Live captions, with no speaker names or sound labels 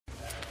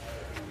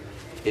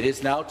It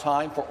is now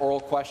time for oral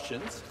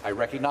questions. I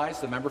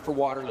recognize the member for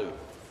Waterloo.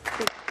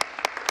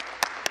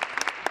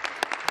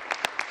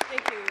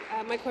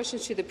 My question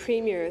is to the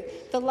Premier.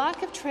 The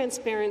lack of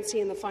transparency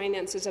in the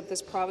finances of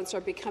this province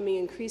are becoming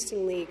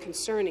increasingly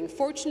concerning.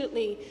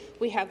 Fortunately,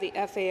 we have the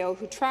FAO,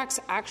 who tracks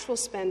actual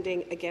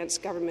spending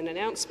against government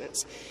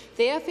announcements.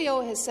 The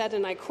FAO has said,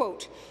 and I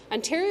quote,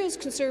 "Ontario's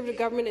Conservative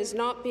government is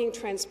not being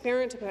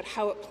transparent about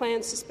how it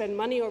plans to spend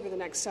money over the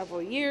next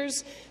several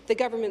years. The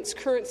government's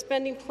current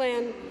spending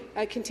plan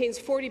contains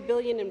 $40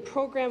 billion in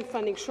program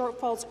funding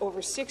shortfalls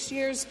over 6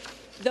 years,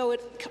 though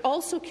it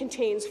also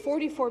contains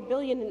 $44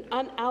 billion in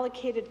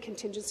unallocated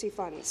contingency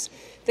funds.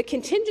 The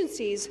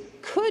contingencies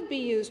could be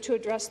used to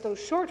address those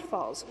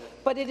shortfalls,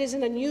 but it is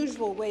an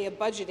unusual way of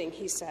budgeting,"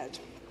 he said.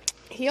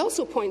 He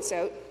also points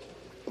out,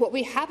 "What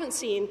we haven't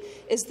seen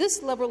is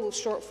this level of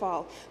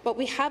shortfall, but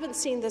we haven't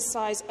seen the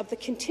size of the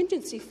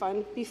contingency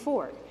fund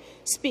before."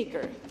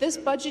 Speaker, this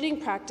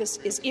budgeting practice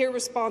is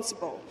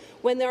irresponsible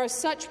when there are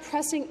such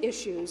pressing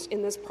issues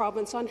in this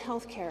province on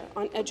healthcare,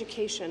 on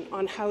education,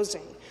 on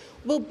housing.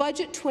 Will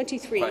Budget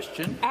 23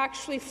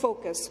 actually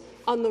focus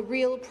on the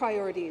real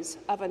priorities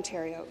of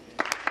Ontario?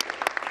 And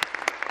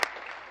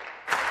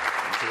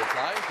to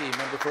reply, the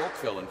member for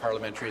Oakville and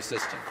parliamentary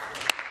assistant.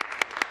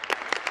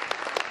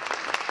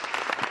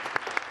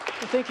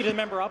 Well, thank you to the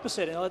member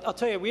opposite. And I'll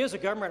tell you, we as a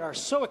government are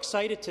so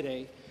excited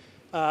today.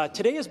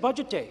 Today is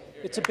Budget Day.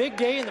 It's a big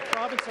day in the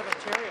province of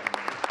Ontario.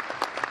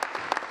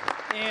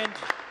 And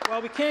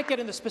while we can't get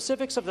into the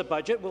specifics of the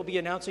budget, we'll be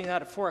announcing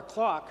that at 4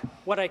 o'clock.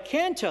 What I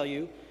can tell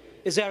you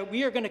is that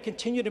we are going to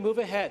continue to move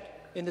ahead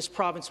in this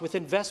province with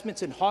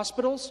investments in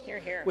hospitals,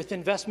 with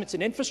investments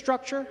in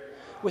infrastructure,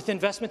 with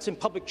investments in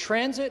public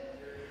transit,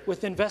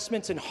 with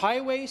investments in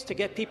highways to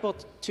get people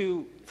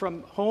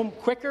from home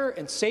quicker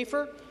and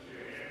safer.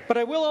 But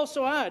I will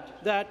also add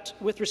that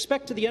with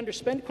respect to the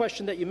underspend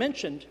question that you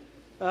mentioned,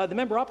 the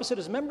member opposite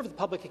is a member of the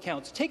public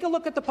accounts. Take a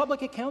look at the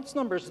public accounts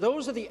numbers.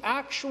 Those are the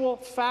actual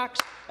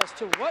facts as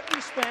to what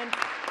we spend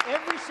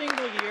every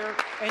single year,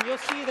 and you'll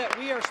see that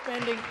we are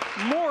spending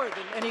more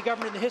than any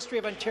government in the history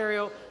of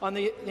Ontario on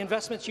the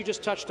investments you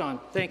just touched on.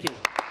 Thank you.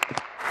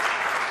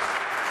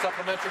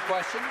 Supplementary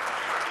question.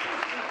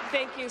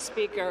 Thank you,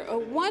 Speaker.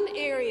 One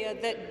area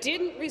that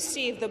didn't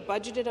receive the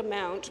budgeted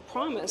amount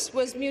promised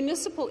was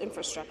municipal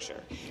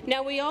infrastructure.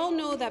 Now, we all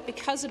know that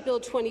because of Bill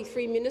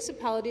 23,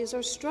 municipalities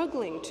are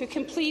struggling to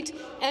complete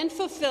and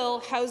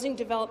fulfill housing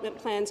development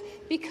plans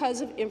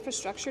because of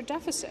infrastructure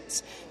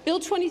deficits. Bill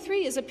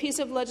 23 is a piece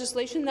of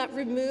legislation that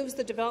removes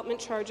the development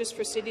charges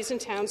for cities and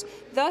towns,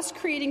 thus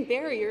creating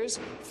barriers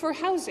for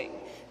housing.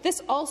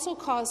 This also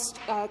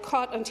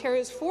caught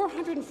Ontario's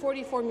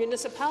 444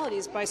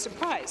 municipalities by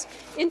surprise.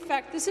 In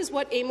fact, this is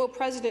what AMO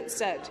president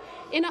said.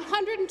 In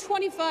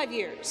 125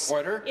 years,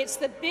 it's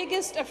the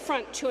biggest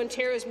affront to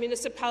Ontario's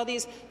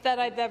municipalities that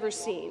I've ever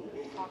seen.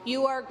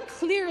 You are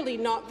clearly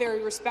not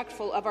very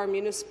respectful of our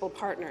municipal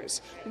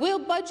partners. Will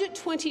Budget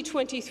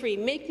 2023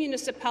 make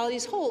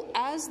municipalities whole,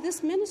 as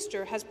this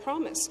minister has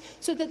promised,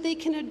 so that they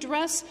can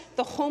address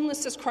the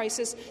homelessness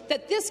crisis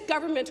that this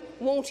government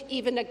won't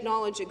even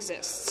acknowledge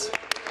exists?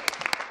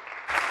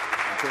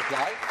 To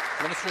reply,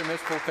 Minister of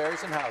Municipal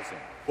Affairs and Housing.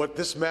 What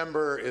this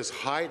member is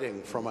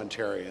hiding from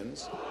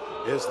Ontarians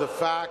is the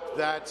fact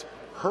that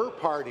her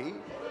party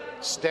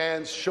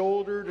stands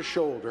shoulder to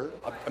shoulder.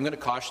 I'm going to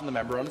caution the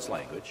member on his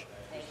language.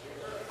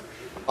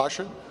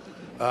 Caution?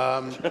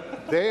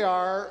 They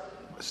are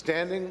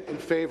standing in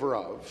favour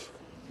of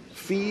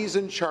fees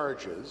and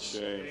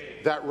charges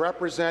that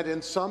represent,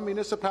 in some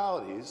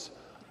municipalities,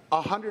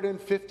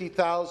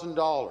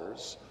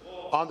 $150,000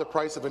 on the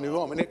price of a new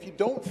home. And if you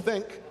don't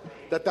think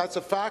that that's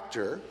a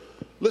factor,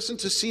 listen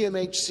to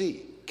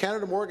CMHC,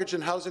 Canada Mortgage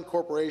and Housing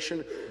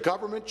Corporation.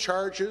 Government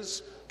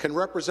charges can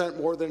represent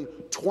more than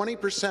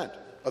 20%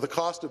 of the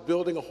cost of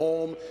building a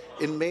home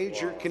in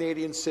major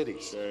Canadian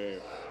cities.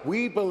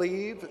 We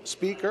believe,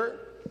 Speaker,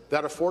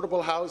 that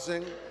affordable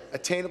housing,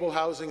 attainable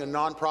housing and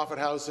non-profit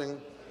housing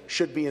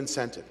should be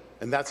incented,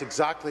 and that's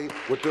exactly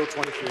what Bill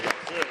 23 does.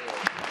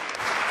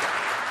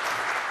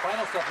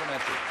 Final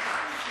supplementary.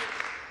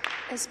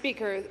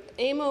 Speaker,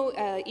 AMO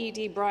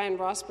ED Brian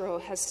Rossborough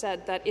has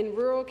said that in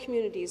rural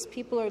communities,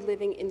 people are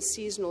living in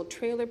seasonal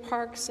trailer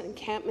parks and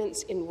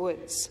encampments in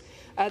woods.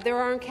 There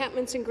are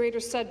encampments in Greater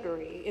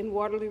Sudbury, in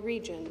Waterloo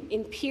Region,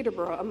 in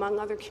Peterborough, among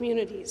other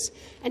communities.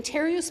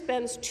 Ontario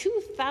spends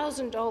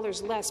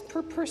 $2,000 less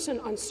per person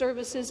on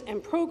services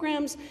and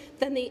programs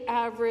than the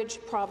average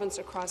province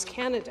across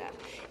Canada.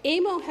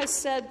 AMO has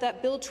said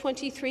that Bill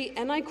 23,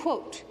 and I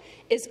quote,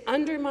 is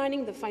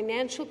undermining the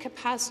financial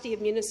capacity of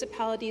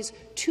municipalities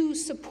to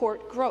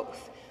support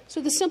growth. So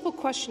the simple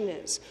question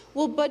is,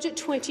 will Budget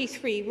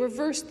 23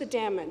 reverse the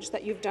damage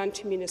that you've done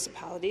to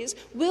municipalities?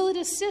 Will it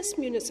assist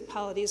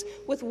municipalities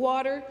with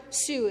water,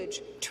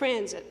 sewage,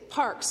 transit,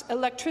 parks,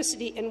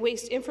 electricity and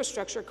waste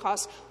infrastructure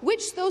costs,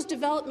 which those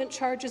development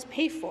charges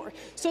pay for,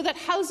 so that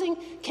housing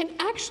can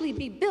actually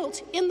be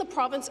built in the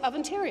province of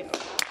Ontario?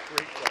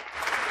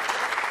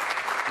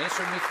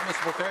 Minister of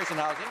Municipal Affairs and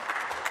Housing.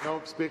 No,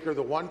 Speaker,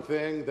 the one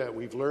thing that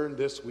we've learned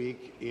this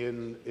week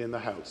in the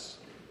House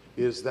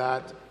is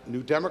that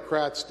New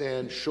Democrats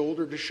stand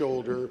shoulder to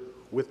shoulder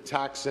with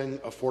taxing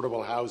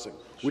affordable housing,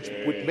 with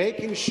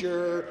making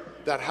sure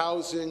that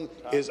housing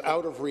is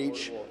out of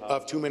reach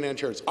of too many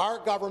Ontarians. Our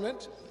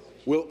government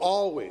will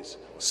always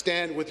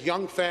stand with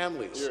young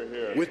families,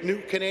 with new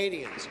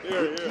Canadians,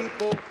 with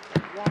people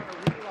who want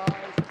to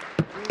realize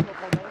the dream of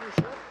home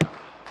ownership.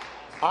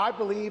 I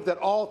believe that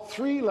all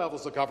three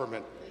levels of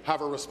government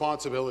have a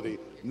responsibility,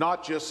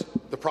 not just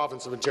the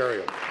province of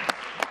Ontario.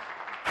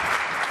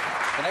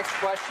 The next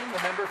question, the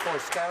member for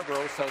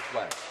Scarborough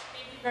Southwest.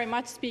 Thank you very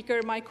much,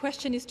 Speaker. My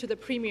question is to the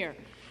Premier.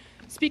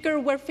 Speaker,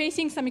 we're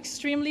facing some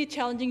extremely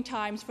challenging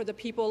times for the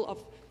people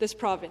of this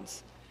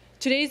province.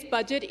 Today's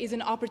budget is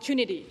an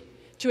opportunity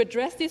to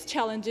address these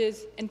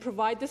challenges and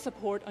provide the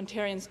support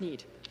Ontarians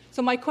need.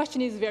 So my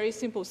question is very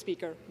simple,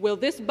 Speaker. Will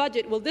this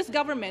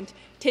government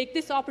take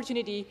this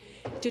opportunity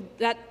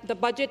that the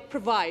budget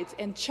provides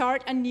and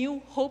chart a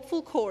new,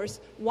 hopeful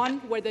course, one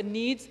where the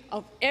needs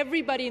of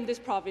everybody in this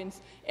province,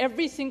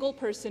 every single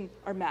person,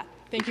 are met?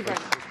 Thank you very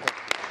much.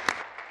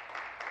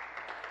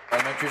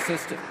 Parliamentary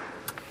system.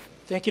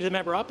 Thank you to the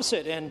member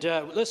opposite. And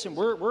listen,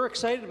 we're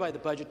excited by the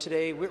budget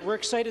today. We're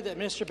excited that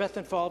Minister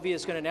Bethlen Falvey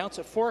is going to announce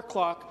at 4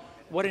 o'clock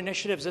what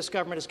initiatives this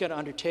government is going to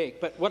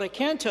undertake. But what I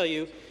can tell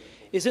you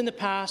is in the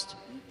past,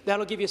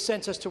 that'll give you a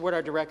sense as to what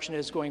our direction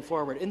is going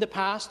forward. In the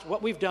past,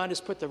 what we've done is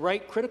put the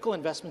right critical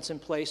investments in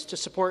place to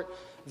support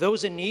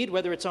those in need,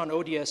 whether it's on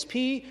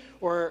ODSP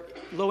or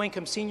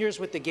low-income seniors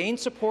with the GAIN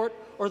support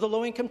or the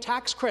low-income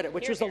tax credit,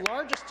 which was the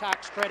largest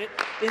tax credit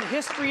in the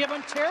history of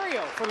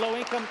Ontario for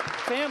low-income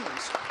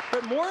families.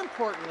 But more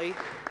importantly,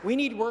 we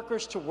need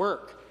workers to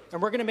work,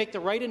 and we're going to make the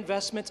right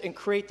investments and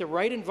create the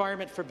right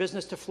environment for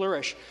business to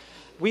flourish.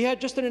 We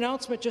had just an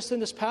announcement just in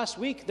this past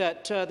week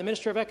that the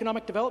Minister of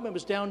Economic Development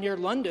was down near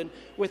London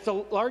with the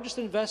largest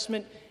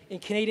investment in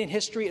Canadian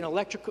history in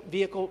electric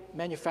vehicle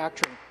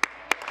manufacturing.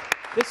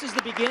 This is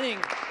the beginning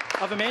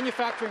of a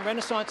manufacturing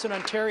renaissance in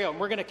Ontario, and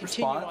we're going to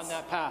continue on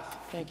that path.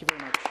 Thank you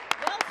very much.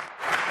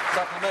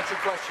 Supplementary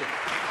question.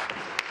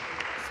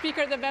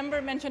 Speaker, the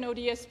member mentioned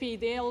ODSP.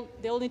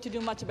 They'll need to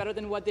do much better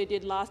than what they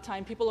did last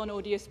time. People on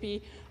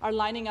ODSP are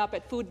lining up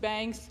at food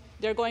banks.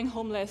 They're going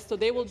homeless, so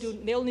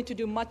they'll need to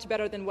do much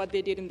better than what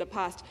they did in the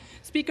past.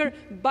 Speaker,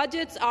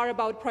 budgets are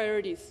about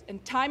priorities,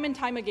 and time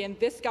again,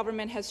 this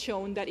government has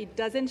shown that it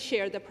doesn't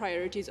share the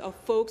priorities of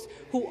folks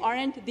who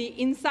aren't the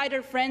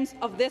insider friends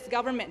of this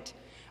government.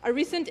 A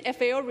recent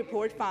FAO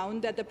report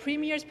found that the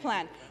Premier's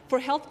plan for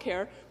health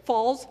care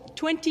falls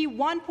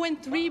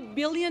 $21.3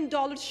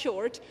 billion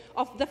short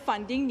of the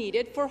funding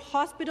needed for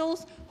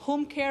hospitals,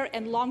 home care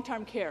and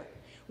long-term care.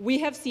 We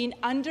have seen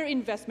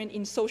underinvestment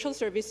in social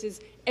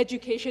services,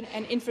 education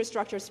and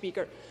infrastructure,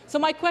 Speaker. So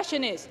my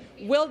question is,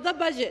 will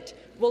Budget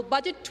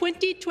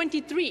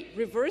 2023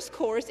 reverse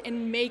course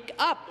and make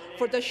up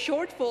for the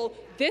shortfall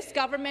this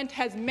government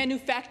has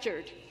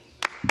manufactured?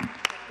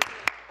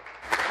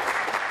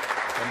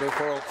 Member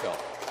for Oakville.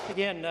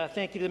 Again,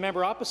 thank you to the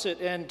member opposite.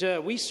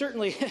 And we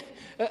certainly,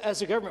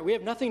 as a government, we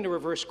have nothing to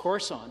reverse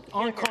course on.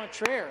 En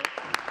contraire,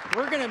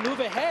 we're going to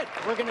move ahead.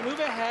 We're going to move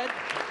ahead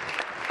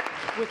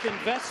with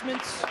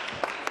investments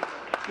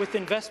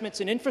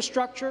in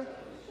infrastructure,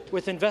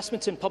 with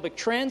investments in public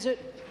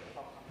transit,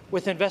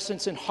 with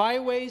investments in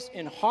highways,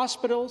 in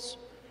hospitals.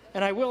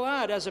 And I will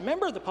add, as a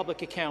member of the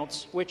Public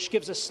Accounts, which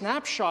gives a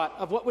snapshot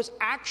of what was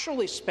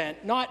actually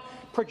spent, not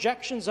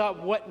projections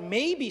of what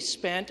may be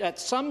spent at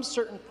some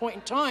certain point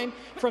in time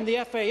from the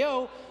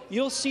FAO,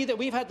 you'll see that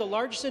we've had the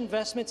largest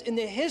investments in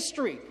the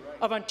history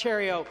of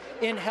Ontario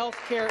in health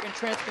care, in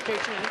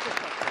transportation and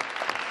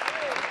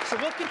infrastructure. So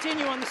we'll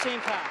continue on the same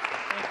path.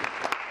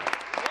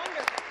 Thank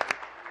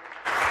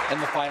you.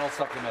 And the final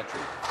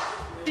supplementary.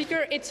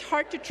 Speaker, it's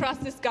hard to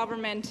trust this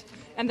government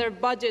and their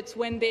budgets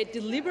when they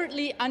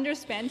deliberately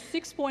underspent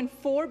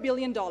 $6.4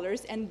 billion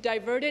and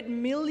diverted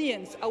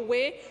millions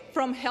away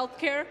from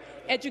healthcare,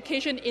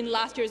 education in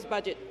last year's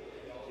budget.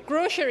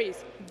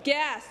 Groceries,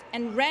 gas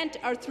and rent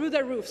are through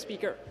the roof,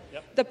 Speaker.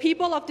 Yep. The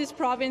people of this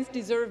province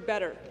deserve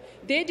better.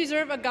 They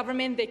deserve a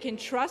government they can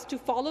trust to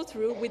follow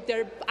through with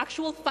their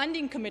actual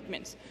funding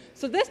commitments.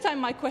 So this time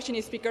my question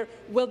is, Speaker,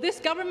 will this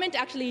government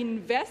actually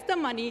invest the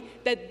money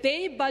that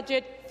they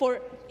budget for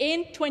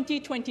in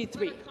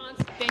 2023?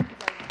 Thank you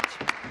very much.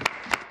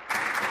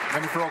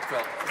 Member for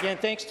Oakville. Again,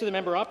 thanks to the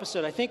member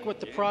opposite. I think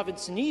what the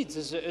province needs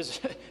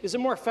is a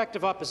more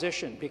effective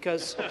opposition,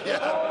 because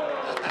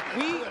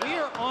we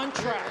are on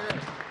track.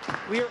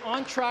 We are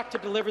on track to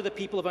deliver the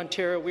people of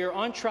Ontario. We are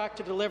on track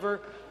to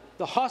deliver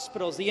the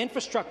hospitals, the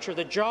infrastructure,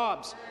 the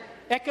jobs,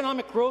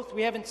 economic growth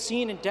we haven't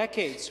seen in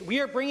decades. We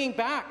are bringing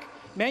back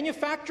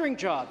manufacturing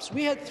jobs.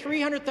 We had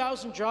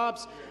 300,000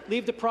 jobs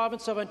leave the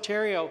province of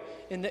Ontario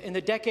in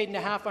the decade and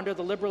a half under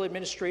the Liberal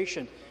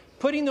administration.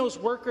 Putting those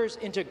workers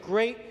into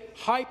great,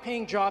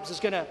 high-paying jobs is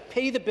going to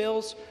pay the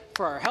bills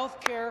for our health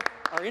care,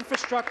 our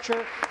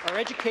infrastructure, our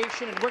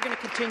education, and we're going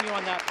to continue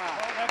on that path.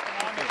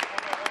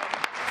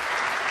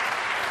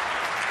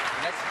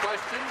 Next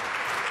question,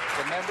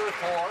 the member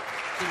for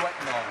Kiewit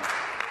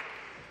North.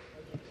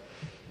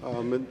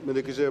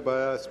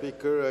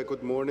 Speaker,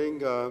 good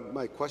morning.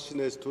 My question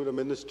is to the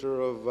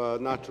Minister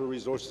of Natural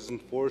Resources and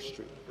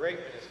Forestry. Great,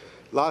 Minister.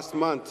 Last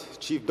month,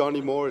 Chief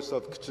Donnie Morris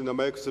of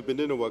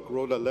Kichinamegsabininawak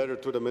wrote a letter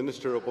to the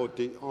Minister about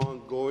the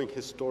ongoing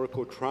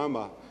historical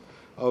trauma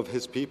of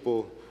his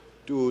people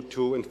due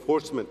to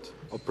enforcement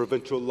of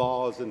provincial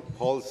laws and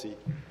policy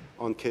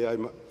on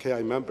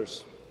KI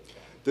members.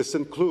 This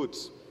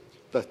includes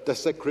the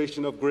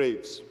desecration of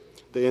graves,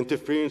 the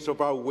interference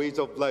of our ways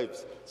of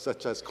life,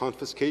 such as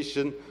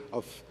confiscation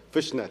of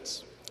fish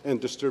nets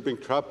and disturbing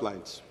trap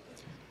lines.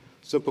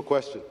 Simple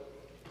question.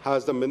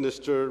 Has the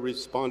minister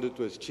responded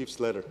to his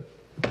chief's letter?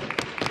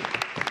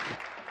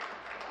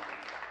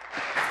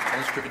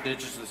 Minister of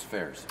Indigenous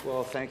Affairs.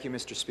 Well, thank you,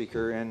 Mr.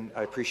 Speaker, and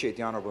I appreciate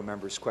the honourable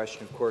member's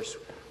question. Of course,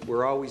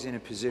 we're always in a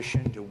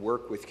position to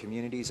work with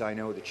communities. I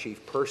know the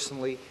chief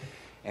personally,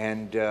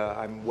 and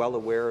I'm well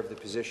aware of the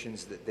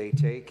positions that they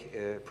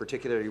take,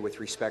 particularly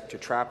with respect to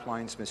trap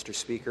lines, Mr.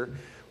 Speaker.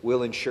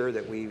 We'll ensure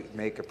that we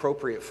make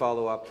appropriate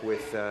follow-up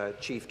with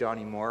Chief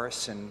Donnie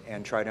Morris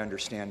and try to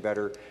understand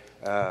better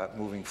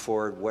moving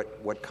forward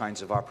what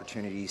kinds of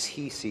opportunities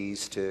he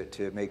sees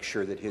to make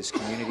sure that his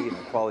community and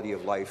the quality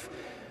of life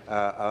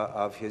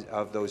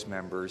of those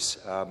members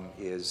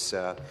is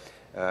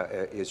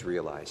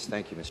realized.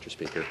 Thank you, Mr.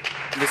 Speaker.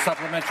 The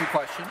supplementary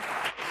question.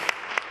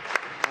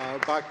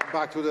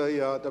 Back to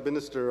the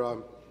minister.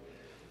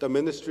 The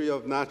Ministry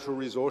of Natural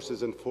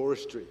Resources and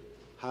Forestry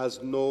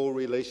has no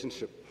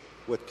relationship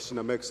with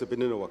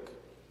Kichinamegsabininawak.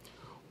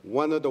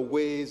 One of the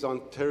ways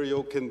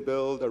Ontario can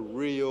build a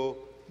real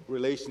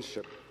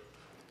relationship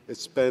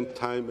is spend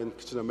time in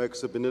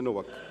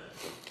Kichinamegsabininawak.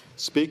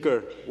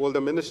 Speaker, will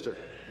the minister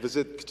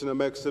visit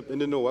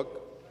Kichinamegsabininawak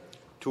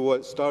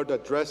to start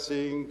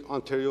addressing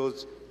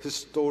Ontario's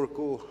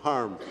historical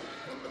harm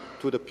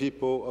to the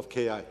people of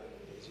KI?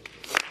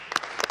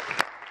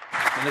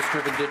 Minister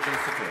of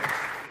Indigenous Affairs.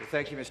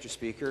 Thank you, Mr.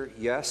 Speaker.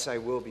 Yes, I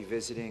will be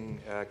visiting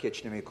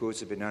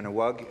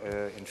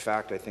Kichinamegsabininawak. In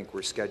fact, I think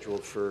we're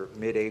scheduled for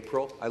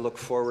mid-April. I look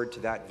forward to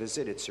that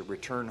visit. It's a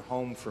return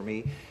home for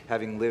me,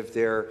 having lived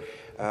there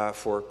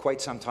for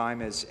quite some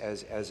time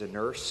as a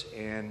nurse,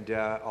 and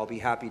I'll be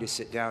happy to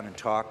sit down and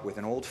talk with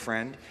an old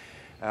friend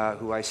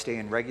who I stay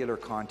in regular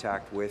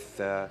contact with,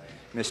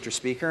 Mr.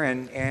 Speaker,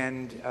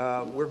 and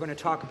we're going to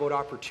talk about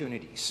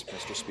opportunities,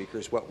 Mr. Speaker,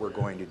 is what we're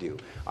going to do.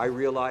 I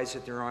realize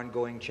that there are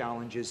ongoing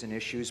challenges and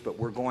issues, but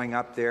we're going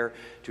up there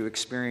to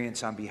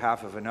experience, on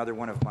behalf of another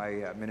one of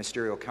my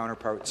ministerial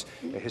counterparts,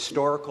 a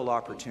historical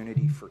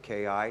opportunity for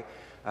KI.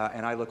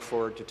 And I look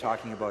forward to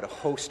talking about a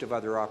host of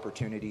other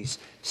opportunities,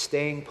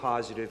 staying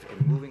positive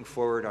and moving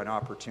forward on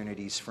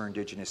opportunities for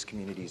Indigenous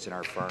communities in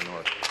our far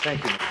north.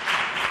 Thank you.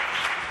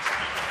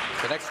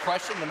 The next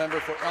question, the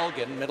member for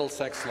Elgin,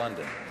 Middlesex,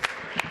 London.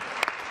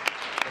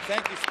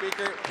 Thank you,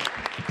 Speaker.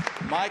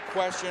 My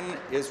question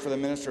is for the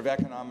Minister of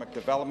Economic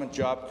Development,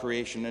 Job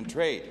Creation and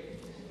Trade.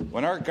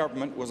 When our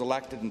government was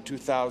elected in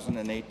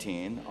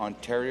 2018,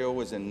 Ontario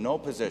was in no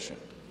position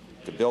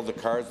to build the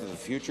cars of the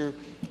future.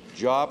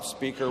 Jobs,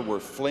 Speaker, were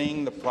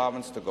fleeing the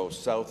province to go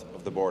south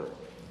of the border.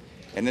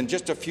 And in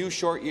just a few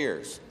short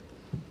years,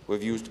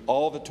 we've used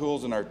all the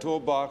tools in our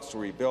toolbox to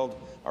rebuild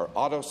our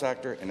auto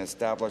sector and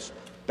establish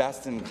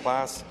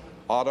best-in-class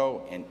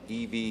auto and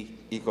EV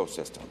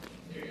ecosystem.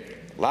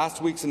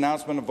 Last week's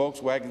announcement of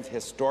Volkswagen's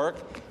historic,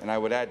 and I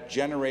would add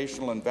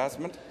generational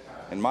investment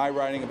in my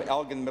riding of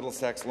Elgin,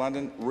 Middlesex,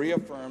 London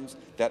reaffirms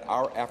that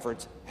our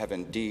efforts have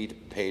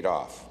indeed paid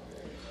off,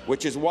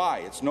 which is why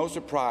it's no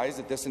surprise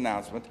that this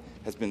announcement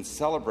has been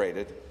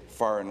celebrated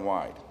far and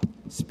wide.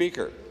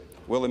 Speaker,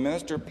 will the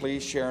minister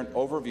please share an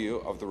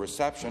overview of the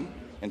reception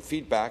and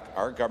feedback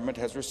our government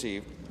has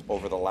received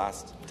over the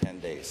last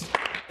 10 days?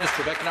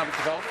 Minister of Economic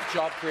Development,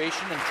 Job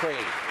Creation and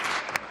Trade.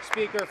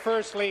 Speaker,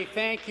 firstly,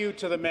 thank you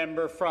to the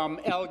member from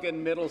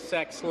Elgin,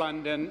 Middlesex,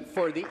 London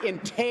for the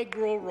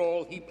integral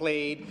role he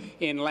played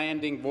in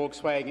landing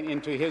Volkswagen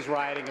into his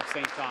riding of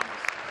St. Thomas.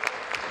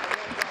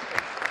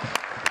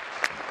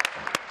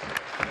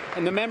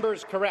 And the member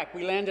is correct.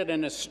 We landed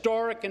an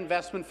historic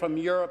investment from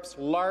Europe's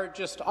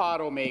largest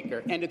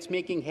automaker, and it's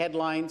making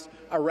headlines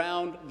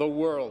around the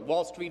world.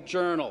 Wall Street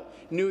Journal,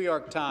 New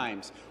York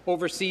Times,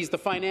 overseas the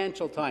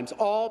Financial Times,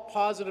 all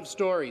positive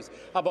stories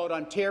about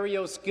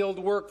Ontario's skilled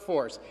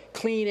workforce,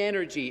 clean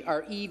energy,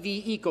 our EV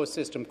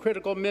ecosystem,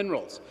 critical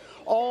minerals,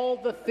 all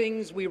the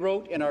things we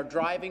wrote in our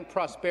Driving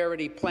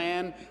Prosperity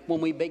plan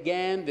when we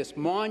began this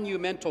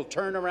monumental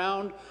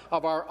turnaround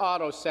of our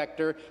auto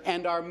sector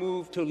and our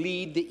move to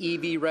lead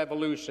the EV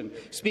revolution.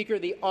 Speaker,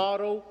 the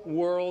auto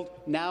world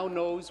now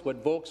knows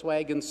what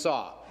Volkswagen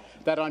saw,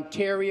 that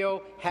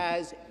Ontario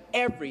has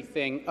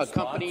everything a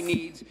company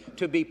needs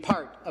to be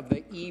part of the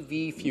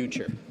EV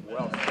future.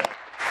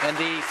 And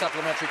the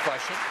supplementary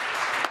question.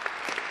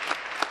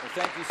 Well,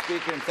 thank you,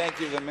 Speaker, and thank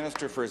you to the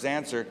minister for his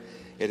answer.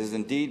 It has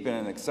indeed been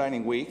an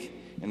exciting week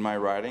in my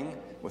riding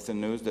with the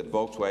news that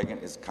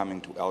Volkswagen is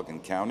coming to Elgin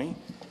County.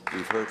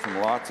 We've heard from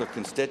lots of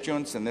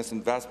constituents, and this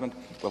investment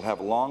will have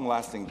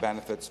long-lasting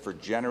benefits for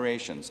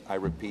generations, I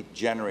repeat,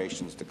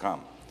 generations to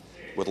come.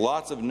 with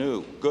lots of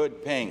new,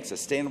 good-paying,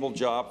 sustainable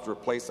jobs to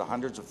replace the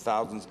hundreds of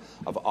thousands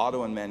of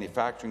auto and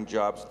manufacturing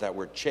jobs that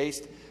were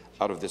chased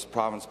out of this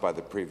province by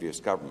the previous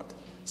government.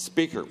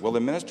 Speaker, will the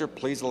minister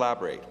please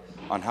elaborate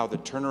on how the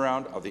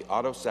turnaround of the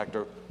auto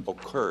sector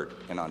occurred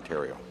in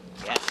Ontario?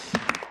 Yes.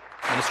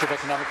 Minister of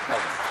Economic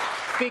Development.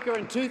 Speaker,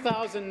 in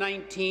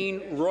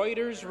 2019,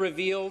 Reuters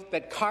revealed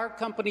that car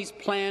companies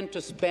plan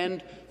to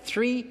spend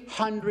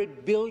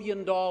 $300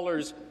 billion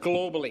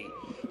globally,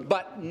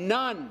 but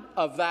none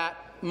of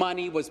that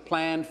money was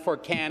planned for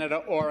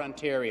Canada or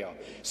Ontario.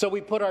 So we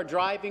put our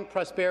Driving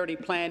Prosperity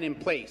Plan in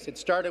place. It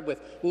started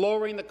with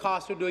lowering the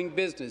cost of doing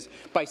business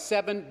by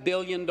 $7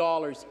 billion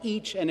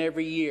each and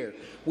every year.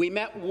 We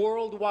met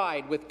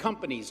worldwide with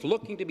companies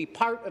looking to be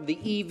part of the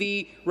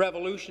EV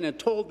revolution and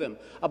told them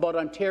about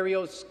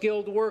Ontario's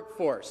skilled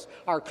workforce,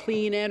 our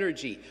clean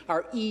energy,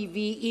 our EV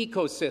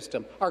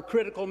ecosystem, our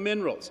critical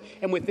minerals.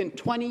 And within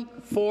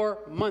 24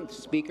 months,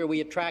 Speaker,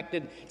 we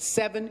attracted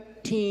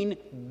 $17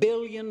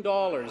 billion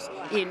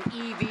in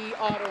EV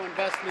auto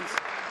investments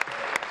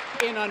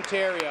in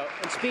Ontario.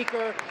 And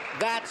Speaker,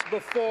 that's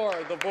before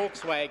the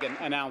Volkswagen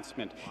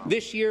announcement.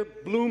 This year,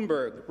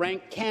 Bloomberg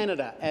ranked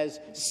Canada as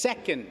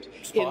second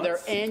in their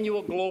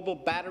annual global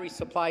battery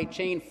supply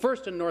chain,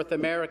 first in North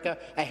America,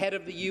 ahead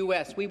of the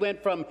U.S. We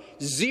went from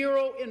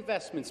zero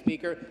investment,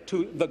 Speaker,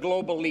 to the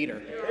global leader.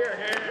 Next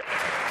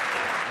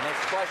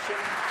question,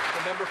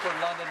 the member for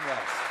London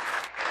West.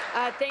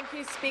 Thank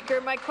you,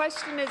 Speaker. My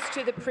question is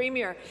to the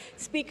Premier.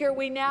 Speaker,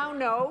 we now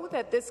know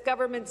that this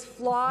government's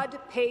flawed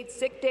paid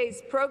sick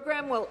days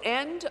program will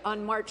end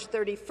on March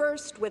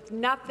 31st with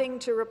nothing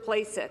to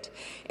replace it.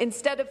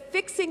 Instead of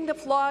fixing the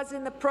flaws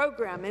in the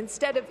program,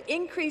 instead of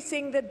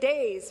increasing the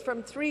days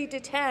from 3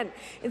 to 10,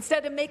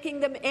 instead of making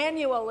them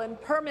annual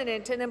and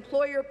permanent and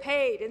employer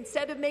paid,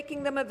 instead of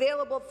making them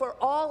available for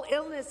all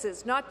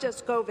illnesses, not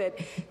just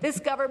COVID, this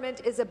government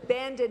is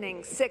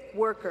abandoning sick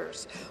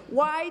workers.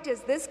 Why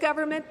does this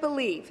government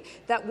believe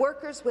that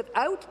workers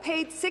without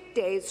paid sick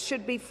days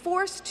should be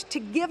forced to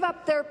give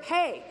up their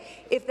pay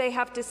if they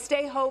have to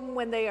stay home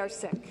when they are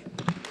sick?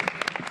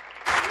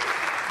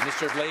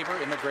 Minister of Labour,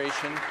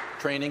 Immigration,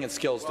 Training and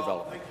Skills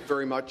Development. Thank you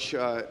very much,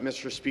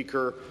 Mr.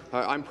 Speaker.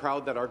 I'm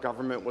proud that our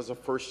government was the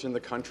first in the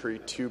country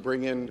to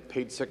bring in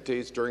paid sick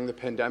days during the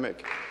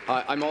pandemic.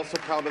 I'm also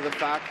proud of the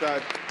fact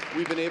that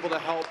we've been able to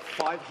help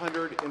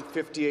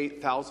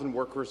 558,000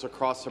 workers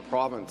across the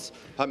province.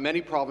 Many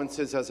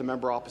provinces, as a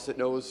member opposite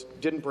knows,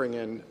 didn't bring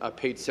in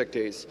paid sick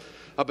days.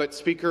 But,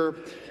 Speaker,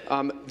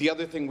 the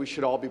other thing we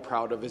should all be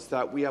proud of is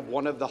that we have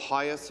one of the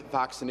highest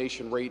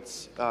vaccination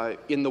rates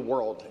in the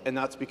world, and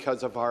that's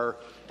because of our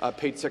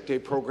paid sick day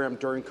program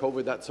during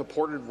COVID that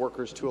supported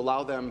workers to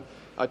allow them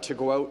to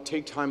go out,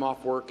 take time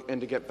off work,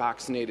 and to get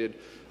vaccinated.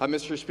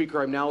 Mr.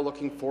 Speaker, I'm now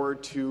looking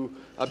forward to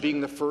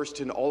being the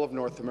first in all of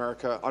North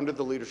America, under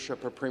the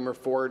leadership of Premier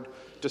Ford,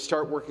 to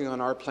start working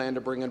on our plan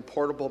to bring in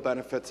portable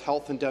benefits,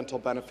 health and dental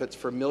benefits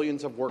for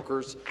millions of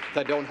workers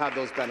that don't have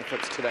those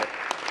benefits today.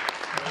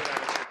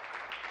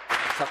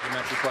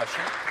 Supplementary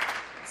question.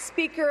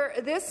 Speaker,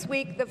 this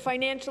week the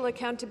Financial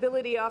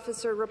Accountability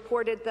Officer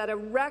reported that a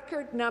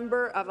record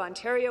number of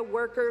Ontario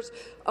workers,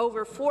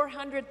 over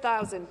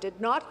 400,000, did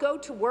not go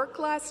to work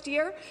last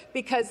year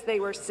because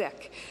they were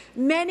sick.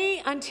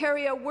 Many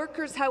Ontario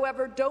workers,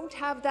 however, don't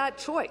have that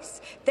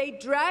choice. They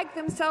drag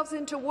themselves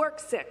into work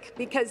sick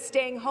because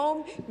staying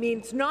home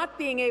means not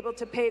being able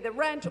to pay the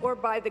rent or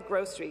buy the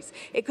groceries.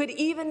 It could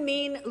even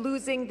mean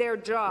losing their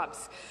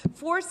jobs.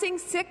 Forcing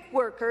sick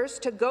workers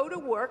to go to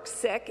work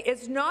sick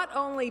is not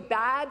only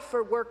bad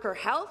for worker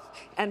health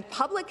and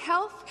public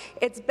health,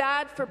 it's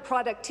bad for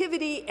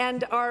productivity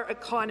and our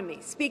economy.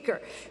 Speaker,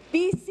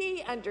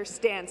 BC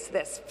understands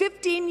this.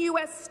 15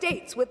 U.S.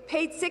 states with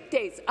paid sick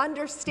days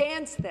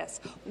understands this.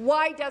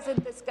 Why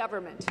doesn't this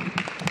government?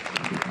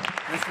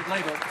 Minister of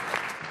Labour.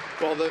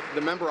 Well,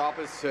 the member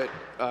opposite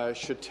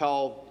should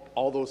tell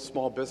all those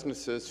small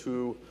businesses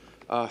who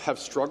have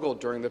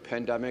struggled during the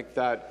pandemic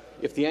that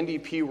if the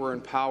NDP were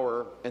in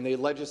power and they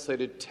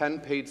legislated 10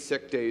 paid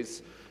sick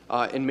days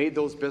and made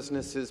those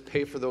businesses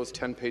pay for those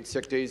 10 paid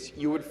sick days,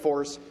 you would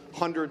force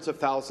hundreds of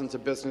thousands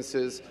of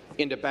businesses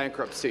into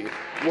bankruptcy.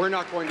 We're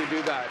not going to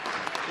do that.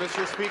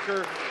 Mr.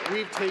 Speaker,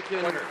 we've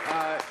taken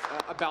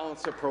a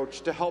balanced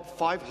approach to help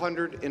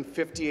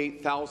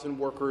 558,000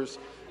 workers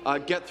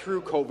get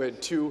through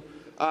COVID, to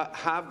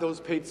have those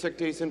paid sick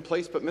days in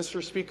place. But,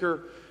 Mr.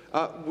 Speaker,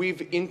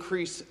 we've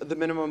increased the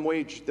minimum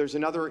wage. There's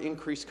another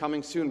increase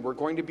coming soon. We're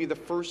going to be the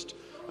first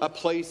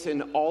place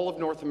in all of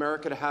North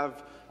America to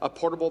have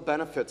portable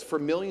benefits for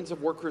millions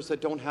of workers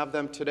that don't have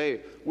them today.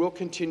 We'll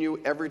continue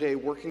every day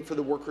working for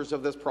the workers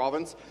of this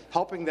province,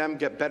 helping them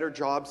get better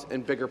jobs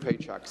and bigger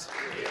paychecks.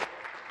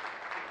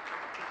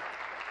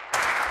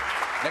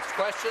 Next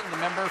question, the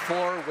member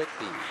for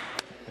Whitby.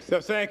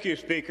 So thank you,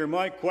 Speaker.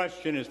 My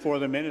question is for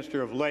the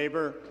Minister of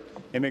Labour,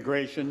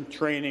 Immigration,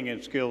 Training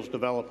and Skills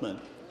Development.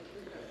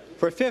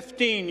 For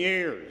 15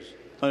 years,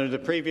 under the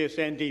previous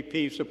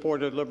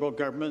NDP-supported Liberal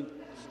government,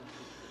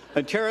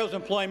 Ontario's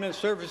employment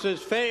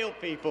services failed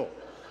people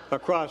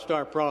across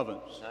our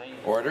province.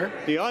 Order.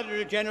 The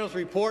Auditor General's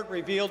report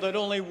revealed that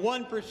only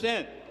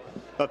 1%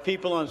 of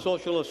people on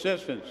social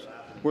assistance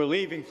were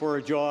leaving for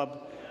a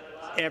job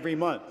every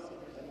month.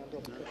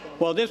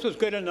 While this was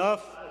good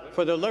enough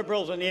for the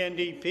Liberals and the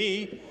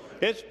NDP,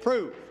 it's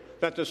proof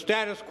that the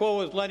status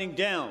quo is letting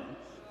down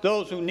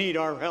those who need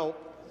our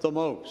help the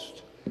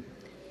most.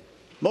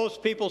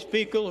 Most people,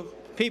 Speaker,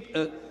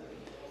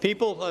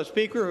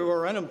 who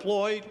are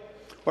unemployed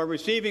or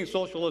receiving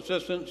social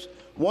assistance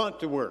want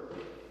to work.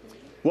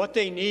 What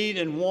they need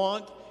and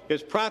want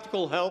is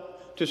practical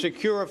help to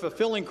secure a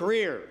fulfilling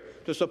career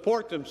to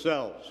support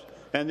themselves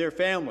and their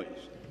families.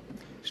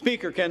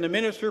 Speaker, can the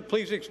minister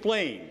please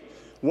explain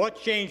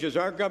what changes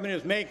our government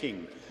is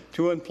making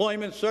to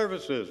employment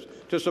services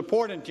to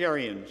support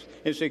Ontarians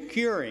in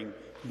securing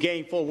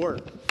gainful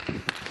work?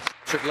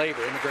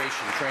 Labour,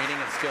 Immigration, Training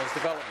and Skills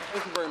Development.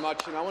 Thank you very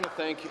much, and I want to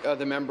thank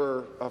the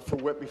member for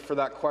Whitby for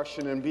that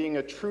question and being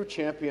a true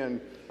champion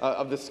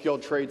of the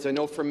skilled trades. I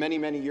know for many,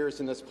 many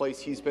years in this place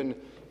he's been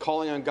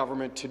calling on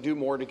government to do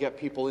more to get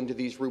people into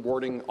these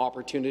rewarding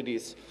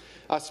opportunities.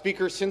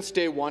 Speaker, since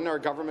day one, our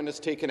government has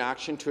taken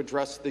action to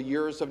address the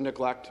years of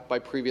neglect by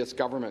previous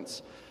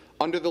governments.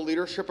 Under the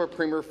leadership of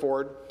Premier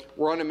Ford,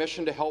 we're on a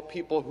mission to help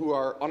people who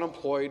are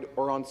unemployed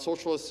or on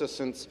social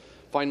assistance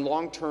find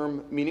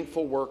long-term,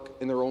 meaningful work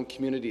in their own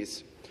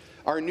communities.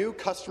 Our new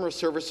customer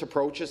service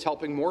approach is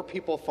helping more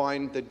people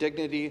find the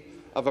dignity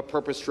of a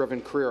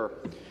purpose-driven career.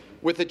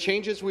 With the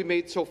changes we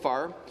made so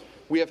far,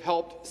 we have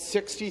helped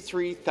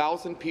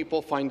 63,000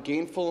 people find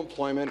gainful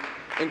employment,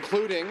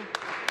 including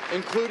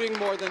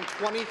more than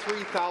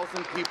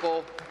 23,000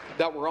 people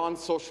that were on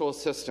social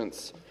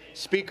assistance.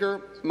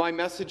 Speaker, my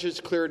message is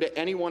clear to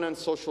anyone on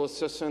social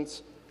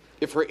assistance.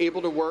 If we're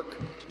able to work,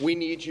 we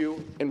need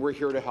you, and we're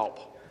here to help.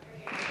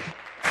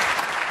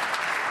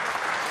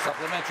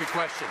 Supplementary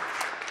question.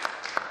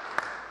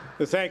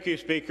 Thank you,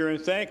 Speaker,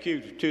 and thank you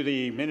to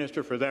the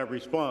minister for that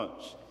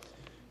response.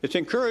 It's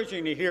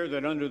encouraging to hear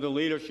that under the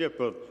leadership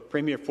of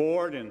Premier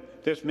Ford and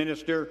this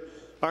minister,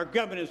 our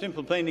government is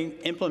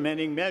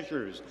implementing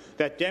measures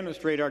that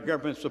demonstrate our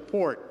government's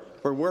support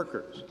for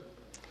workers.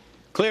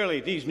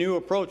 Clearly, these new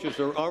approaches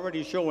are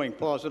already showing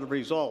positive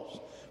results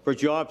for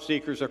job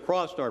seekers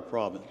across our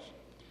province.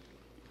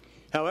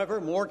 However,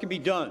 more can be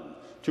done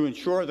to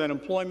ensure that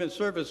employment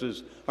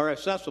services are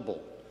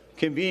accessible,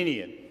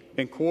 convenient,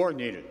 and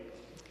coordinated.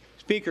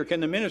 Speaker, can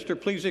the minister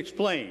please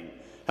explain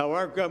how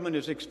our government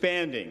is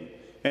expanding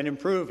and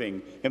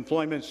improving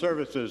employment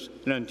services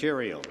in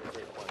Ontario?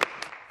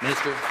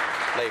 Minister,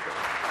 Labour.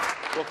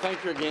 Well,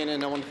 thank you again,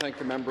 and I want to thank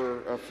the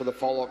member for the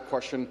follow-up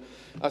question.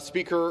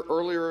 Speaker,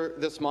 earlier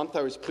this month,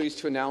 I was pleased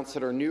to announce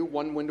that our new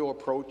one-window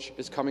approach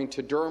is coming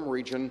to Durham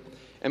Region,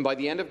 and by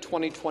the end of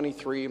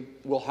 2023,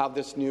 we'll have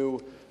this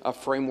new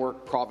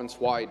framework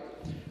province-wide.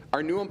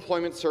 Our new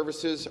employment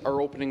services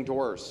are opening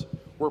doors.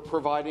 We're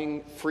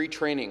providing free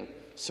training,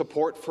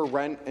 support for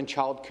rent and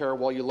childcare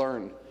while you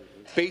learn,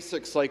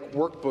 basics like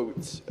work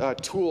boots,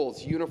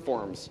 tools,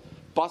 uniforms,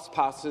 bus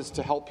passes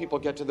to help people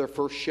get to their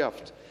first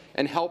shift,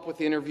 and help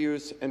with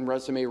interviews and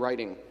resume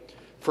writing.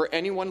 For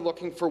anyone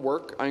looking for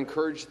work, I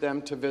encourage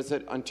them to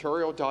visit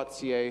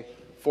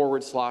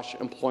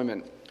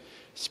ontario.ca/employment.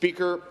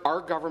 Speaker, our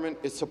government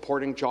is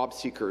supporting job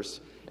seekers,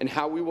 and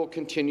how we will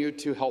continue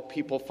to help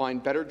people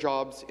find better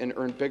jobs and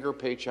earn bigger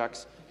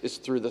paychecks is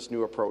through this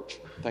new approach.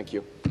 Thank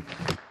you. The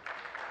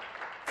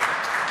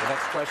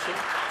next question,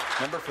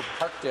 member for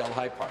Parkdale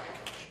High Park.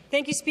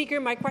 Thank you, Speaker.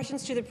 My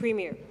question's to the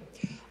Premier.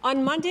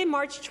 On Monday,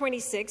 March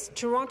 26,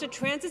 Toronto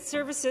Transit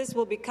services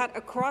will be cut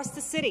across the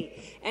city,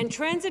 and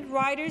transit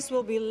riders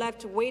will be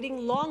left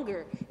waiting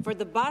longer for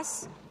the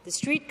bus, the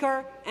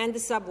streetcar, and the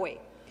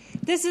subway.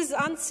 This is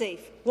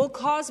unsafe, will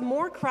cause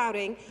more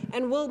crowding,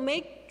 and will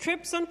make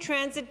trips on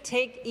transit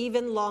take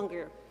even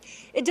longer.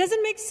 It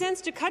doesn't make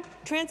sense to cut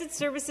transit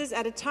services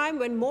at a time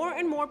when more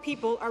and more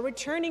people are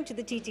returning to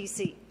the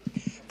TTC.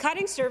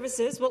 Cutting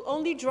services will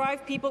only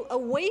drive people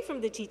away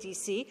from the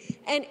TTC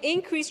and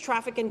increase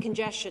traffic and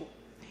congestion.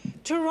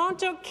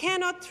 Toronto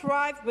cannot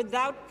thrive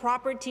without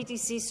proper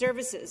TTC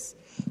services.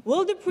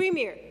 Will the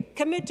Premier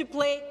commit to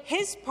play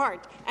his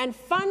part and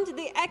fund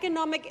the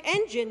economic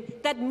engine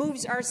that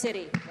moves our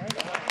city?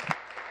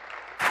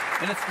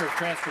 Minister of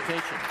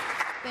Transportation.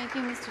 Thank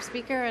you, Mr.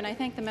 Speaker, and I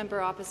thank the member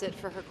opposite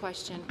for her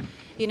question.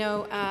 You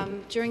know,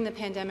 during the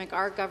pandemic,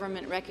 our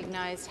government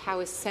recognized how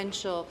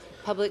essential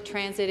public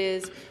transit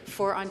is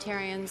for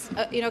Ontarians,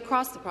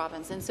 across the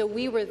province, and so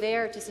we were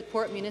there to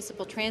support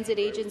municipal transit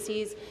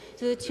agencies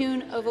to the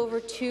tune of over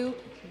 $2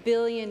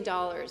 billion,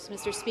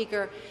 Mr.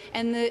 Speaker,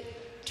 and the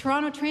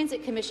Toronto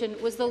Transit Commission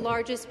was the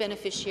largest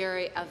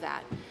beneficiary of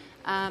that.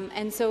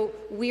 And so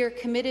we are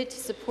committed to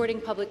supporting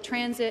public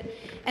transit,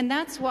 and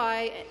that's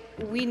why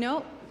we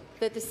know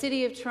that the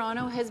City of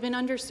Toronto has been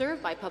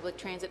underserved by public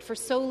transit for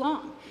so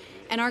long.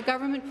 And our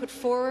government put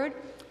forward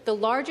the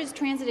largest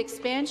transit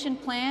expansion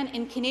plan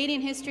in Canadian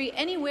history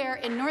anywhere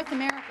in North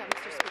America,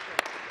 Mr. Speaker.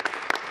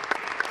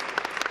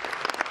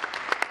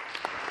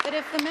 The But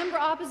if the member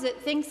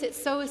opposite thinks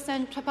it's so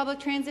essential, public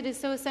transit is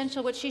so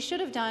essential, what she should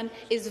have done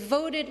is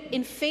voted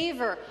in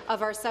favour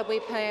of our subway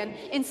plan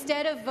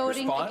instead of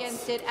voting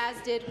against it,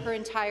 as did her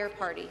entire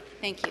party.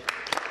 Thank you.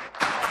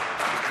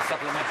 The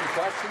supplementary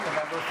question, the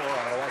member for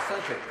Ottawa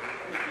Centre.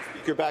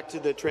 Speaker, back to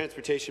the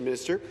Transportation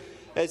Minister.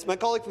 As my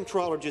colleague from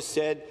Toronto just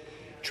said,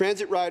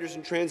 transit riders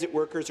and transit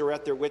workers are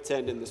at their wits'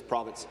 end in this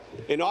province.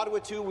 In Ottawa,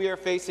 too, we are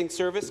facing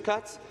service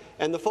cuts,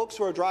 and the folks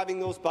who are driving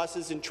those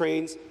buses and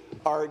trains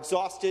are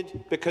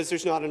exhausted because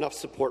there's not enough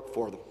support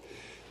for them.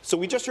 So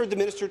we just heard the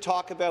minister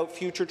talk about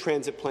future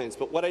transit plans,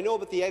 but what I know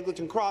about the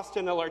Eglinton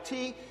Crosstown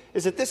LRT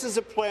is that this is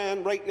a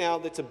plan right now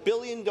that's $1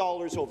 billion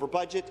over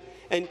budget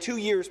and 2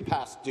 years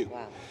past due.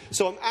 Wow.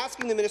 So I'm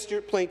asking the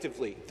minister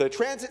plaintively. The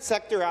transit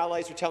sector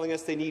allies are telling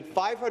us they need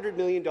 $500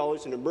 million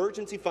in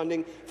emergency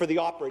funding for the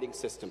operating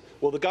system.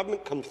 Will the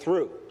government come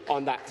through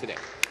on that today?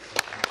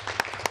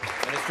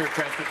 Minister of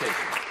Transportation.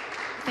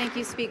 Thank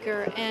you,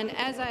 Speaker. And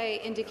as I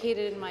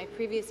indicated in my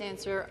previous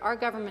answer, our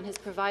government has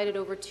provided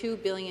over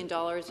 $2 billion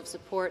of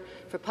support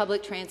for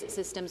public transit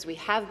systems. We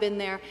have been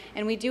there,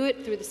 and we do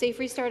it through the Safe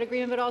Restart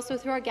Agreement, but also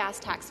through our gas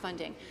tax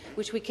funding,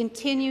 which we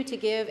continue to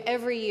give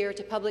every year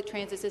to public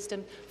transit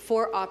systems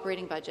for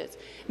operating budgets.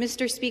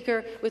 Mr.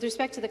 Speaker, with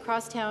respect to the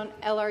Crosstown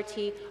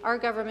LRT, our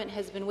government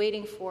has been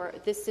waiting for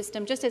this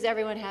system, just as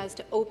everyone has,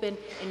 to open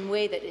in a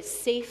way that is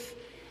safe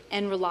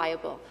and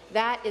reliable.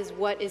 That is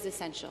what is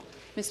essential.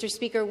 Mr.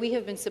 Speaker, we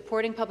have been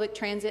supporting public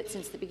transit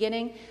since the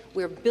beginning.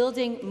 We're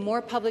building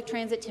more public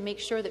transit to make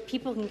sure that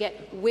people can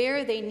get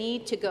where they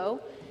need to go,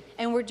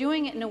 and we're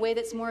doing it in a way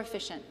that's more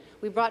efficient.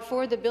 We brought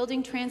forward the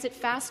Building Transit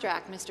Fast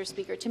Track, Mr.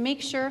 Speaker, to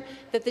make sure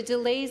that the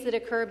delays that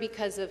occur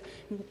because of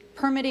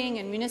permitting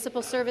and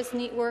municipal service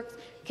neat work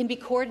can be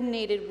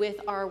coordinated with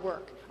our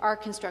work, our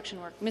construction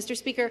work. Mr.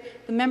 Speaker,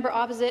 the member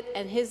opposite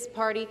and his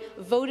party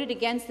voted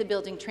against the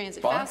Building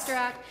Transit Fast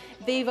Track.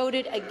 They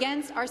voted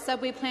against our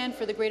subway plan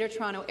for the Greater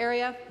Toronto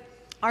Area,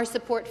 our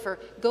support for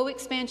GO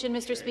expansion,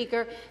 Mr.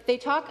 Speaker. They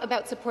talk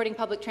about supporting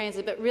public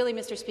transit, but really,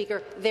 Mr.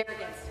 Speaker, they're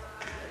against it.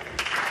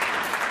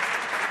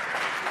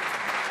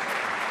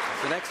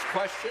 The next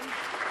question,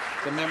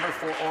 the member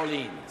for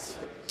Orleans.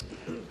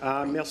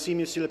 Merci,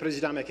 Monsieur le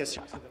Président. Ma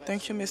question.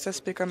 Thank you, Mr.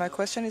 Speaker. My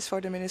question is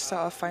for the Minister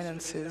of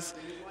Finances.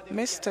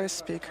 Mr.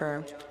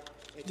 Speaker,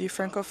 the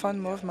Francophone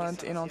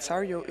movement in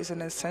Ontario is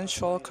an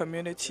essential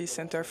community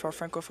centre for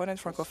Francophone and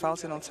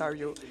Francophiles in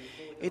Ontario.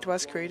 It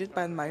was created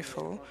by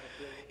MIFO.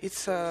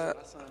 It's a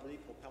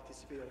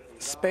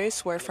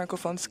space where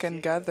Francophones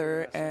can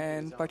gather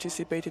and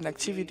participate in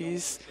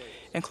activities,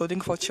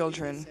 including for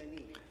children.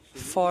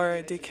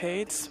 For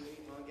decades,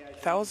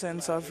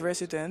 thousands of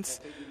residents,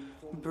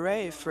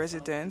 brave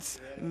residents,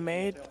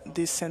 made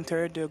this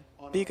centre the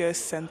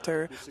biggest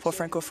centre for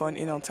Francophone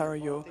in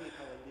Ontario.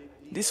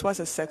 This was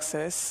a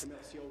success,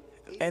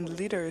 and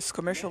leaders,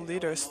 commercial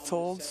leaders,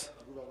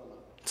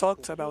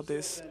 talked about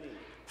this.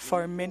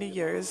 For many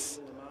years,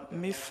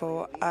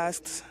 MIFO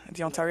asked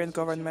the Ontarian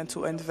government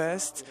to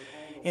invest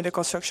in the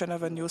construction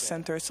of a new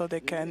centre so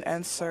they can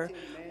answer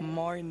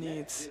more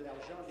needs.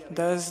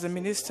 Does the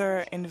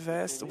minister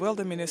invest, will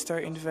the minister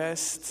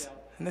invest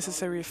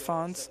necessary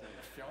funds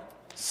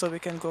so we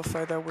can go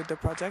further with the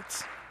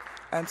project?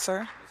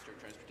 Answer.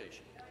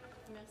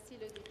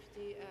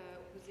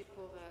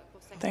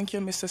 Thank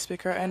you, Mr.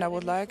 Speaker, and I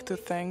would like to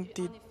thank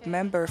the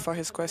member for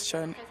his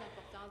question.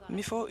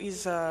 MIFO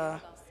is an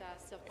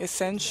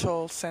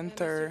essential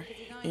center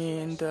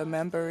in the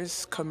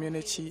members'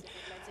 community.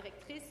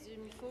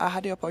 I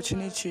had the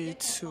opportunity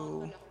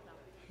to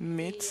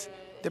meet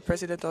the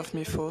president of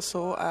MIFO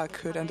so I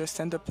could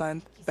understand the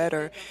plan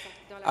better.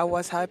 I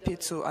was happy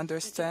to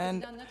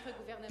understand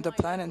the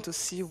plan and to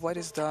see what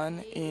is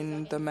done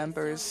in the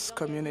members'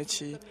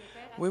 community.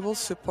 We will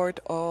support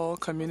all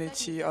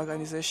community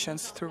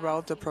organizations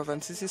throughout the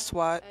province. This is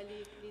what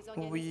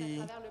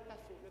we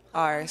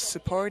are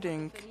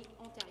supporting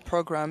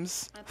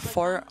programs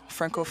for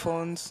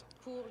Francophones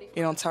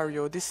in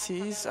Ontario. This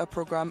is a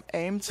program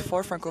aimed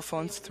for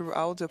Francophones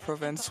throughout the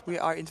province. We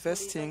are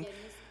investing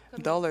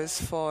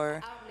dollars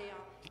for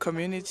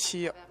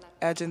community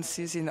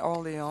agencies in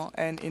Orléans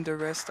and in the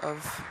rest of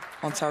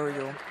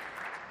Ontario.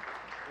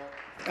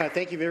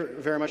 Thank you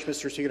very much,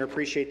 Mr. Speaker. I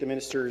appreciate the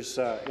minister's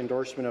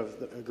endorsement of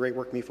the great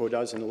work MIFO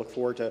does, and I look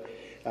forward to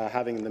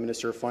having the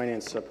Minister of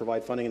Finance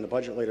provide funding in the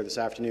budget later this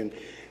afternoon.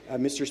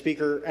 Mr.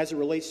 Speaker, as it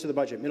relates to the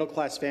budget,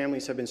 middle-class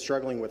families have been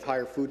struggling with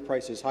higher food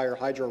prices, higher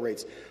hydro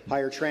rates,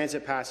 higher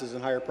transit passes,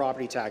 and higher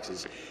property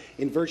taxes.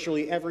 In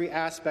virtually every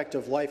aspect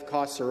of life,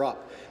 costs are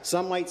up.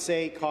 Some might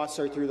say costs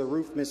are through the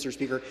roof, Mr.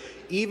 Speaker.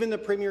 Even the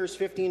Premier's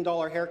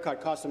 $15 haircut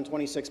cost him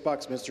 $26,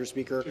 Mr.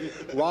 Speaker.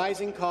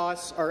 Rising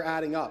costs are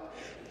adding up.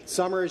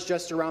 Summer is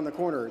just around the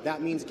corner.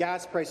 That means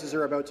gas prices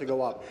are about to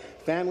go up.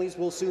 Families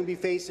will soon be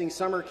facing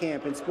summer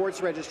camp and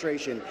sports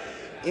registration,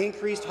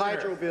 increased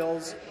hydro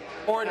bills.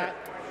 Order.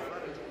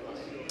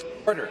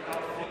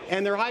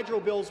 And their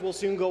hydro bills will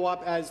soon go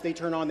up as they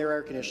turn on their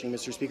air conditioning,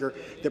 Mr. Speaker.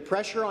 The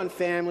pressure on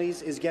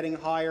families is getting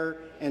higher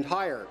and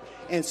higher,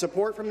 and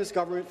support from this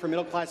government for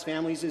middle-class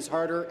families is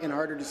harder and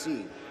harder to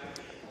see.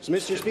 So,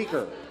 Mr.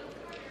 Speaker,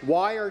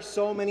 why are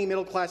so many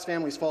middle-class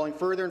families falling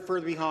further and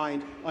further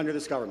behind under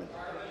this government?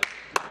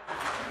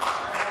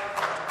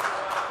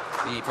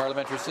 The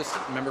parliamentary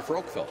assistant member for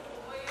Oakville.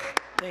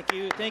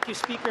 Thank you,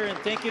 Speaker, and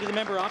thank you to the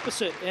member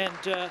opposite.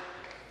 And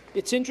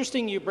it's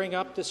interesting you bring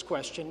up this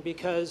question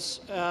because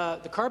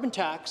the carbon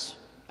tax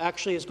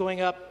actually is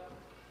going up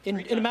in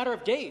a matter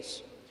of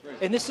days.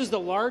 And this is the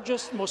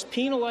largest, most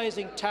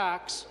penalizing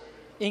tax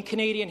in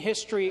Canadian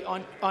history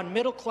on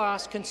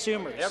middle-class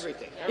consumers.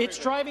 Everything. It's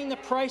driving the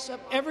price of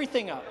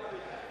everything up.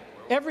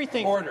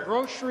 Everything from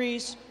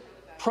groceries,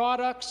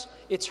 products.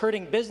 It's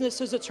hurting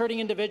businesses. It's hurting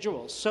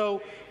individuals.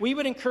 So we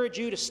would encourage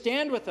you to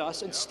stand with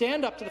us and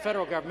stand up to the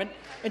federal government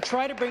and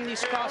try to bring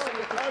these costs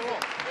under control.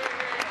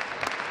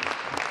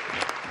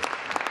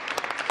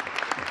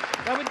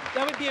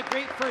 That would be a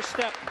great first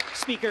step,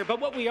 Speaker. But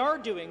what we are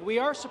doing, we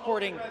are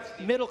supporting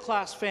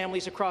middle-class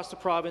families across the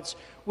province.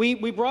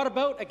 We brought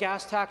about a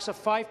gas tax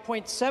of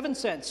 5.7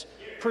 cents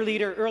per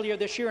litre earlier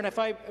this year, and if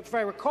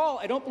I recall,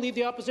 I don't believe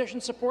the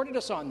opposition supported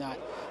us on that.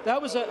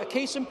 That was a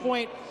case in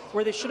point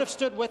where they should have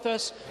stood with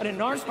us in a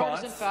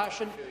nonpartisan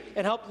fashion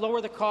and helped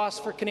lower the costs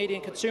for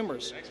Canadian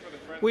consumers.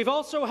 We've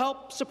also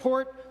helped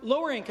support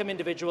lower-income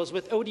individuals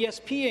with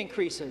ODSP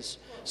increases.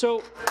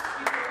 So,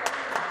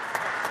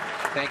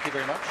 thank you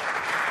very much.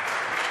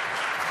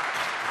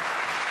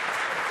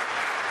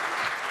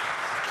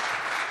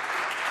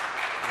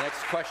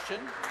 Next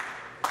question.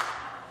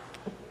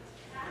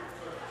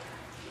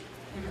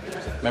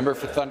 Member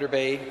for Thunder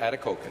Bay,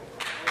 Atikokan.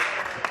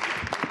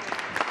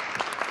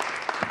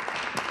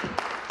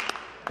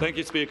 Thank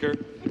you, Speaker.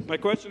 My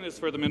question is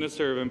for the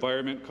Minister of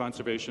Environment,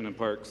 Conservation and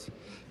Parks.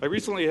 I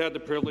recently had the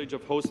privilege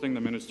of hosting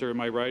the Minister in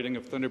my riding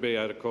of Thunder Bay,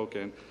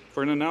 Atikokan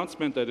for an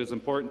announcement that is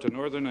important to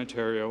Northern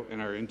Ontario and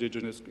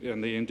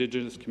the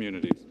Indigenous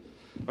communities.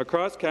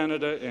 Across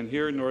Canada and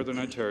here in Northern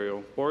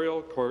Ontario,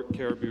 boreal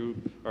caribou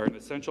are an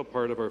essential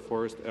part of our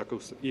forest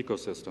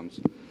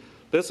ecosystems.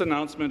 This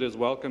announcement is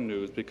welcome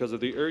news because of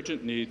the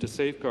urgent need to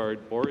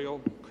safeguard boreal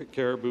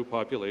caribou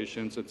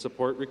populations and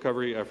support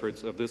recovery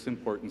efforts of this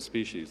important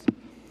species.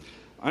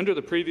 Under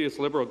the previous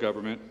Liberal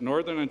government,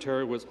 Northern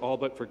Ontario was all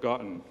but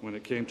forgotten when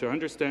it came to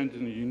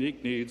understanding the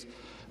unique needs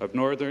of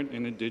Northern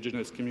and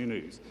Indigenous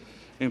communities.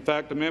 In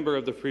fact, a member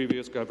of the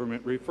previous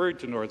government referred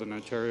to Northern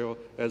Ontario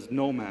as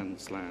no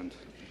man's land.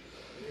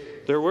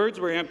 Their words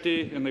were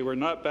empty, and they were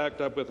not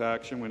backed up with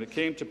action when it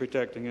came to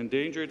protecting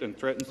endangered and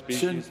threatened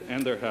species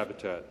and their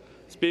habitat.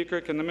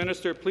 Speaker, can the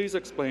minister please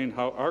explain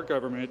how our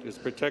government is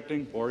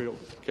protecting boreal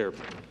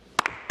caribou?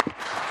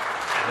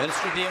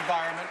 Minister of the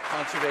Environment,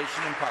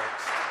 Conservation and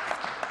Parks.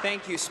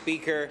 Thank you,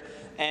 Speaker.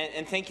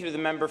 And thank you to the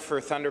member for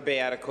Thunder Bay,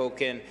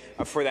 Atikokan,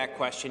 for that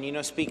question. You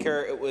know,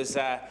 Speaker, it was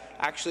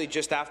actually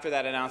just after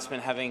that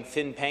announcement, having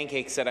Finn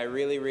Pancakes, that I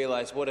really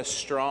realized what a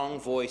strong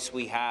voice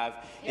we have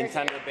in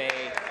Thunder Bay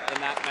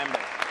in that member.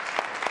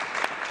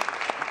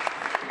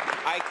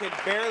 I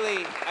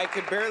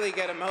could barely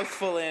get a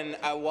mouthful in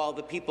while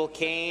the people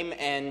came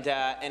and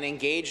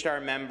engaged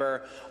our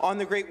member on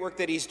the great work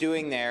that he's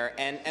doing there.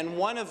 And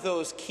one of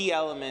those key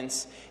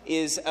elements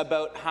is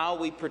about how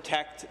we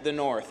protect the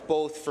North,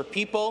 both for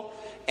people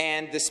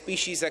and the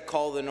species that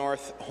call the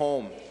North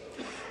home.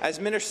 As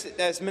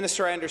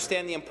Minister, I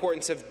understand the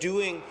importance of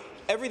doing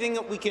everything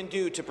that we can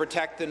do to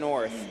protect the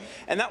North.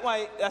 And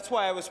that's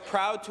why I was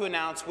proud to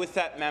announce with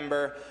that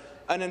member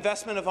an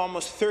investment of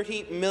almost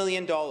 $30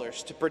 million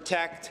to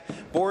protect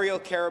boreal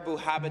caribou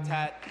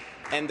habitat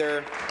and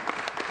the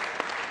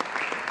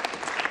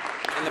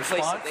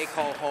place that they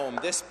call home.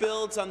 This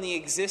builds on the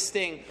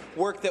existing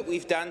work that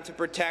we've done to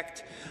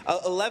protect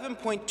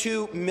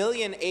 11.2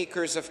 million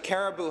acres of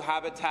caribou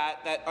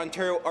habitat that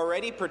Ontario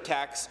already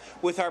protects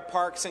with our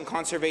parks and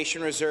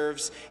conservation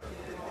reserves.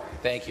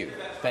 Thank you.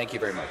 Thank you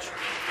very much.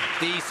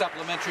 The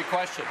supplementary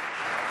question.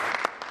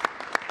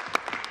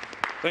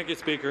 Thank you,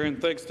 Speaker,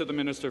 and thanks to the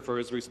Minister for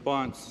his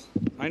response.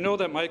 I know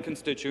that my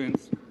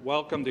constituents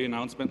welcomed the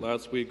announcement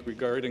last week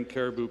regarding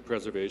caribou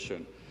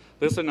preservation.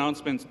 This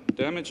announcement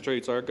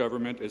demonstrates our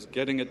government is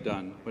getting it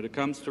done when it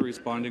comes to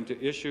responding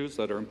to issues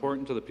that are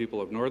important to the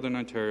people of Northern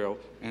Ontario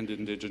and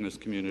Indigenous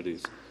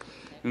communities.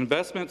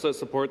 Investments that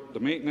support the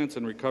maintenance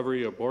and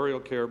recovery of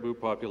boreal caribou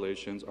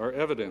populations are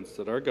evidence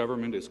that our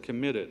government is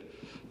committed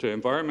to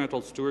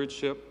environmental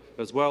stewardship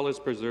as well as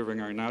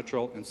preserving our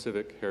natural and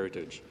civic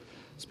heritage.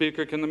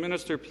 Speaker, can the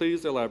minister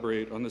please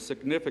elaborate on the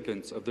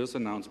significance of this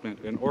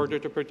announcement in order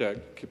to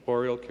protect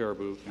boreal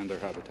caribou and their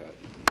habitat?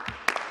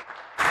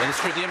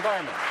 Minister of the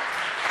Environment.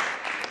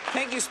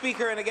 Thank you,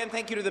 Speaker, and again,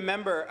 thank you to the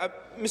member.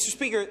 Mr.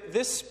 Speaker,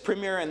 this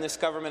Premier and this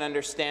government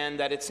understand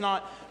that it's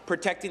not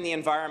protecting the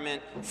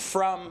environment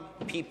from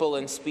people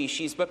and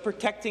species, but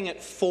protecting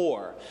it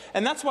for.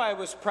 And that's why I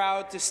was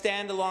proud to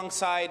stand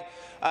alongside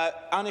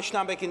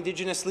Anishinaabeg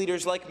Indigenous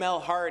leaders like Mel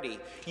Hardy,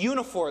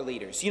 Unifor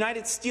leaders,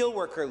 United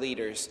Steelworker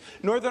leaders,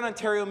 Northern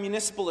Ontario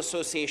Municipal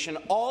Association,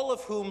 all of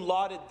whom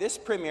lauded this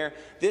Premier,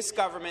 this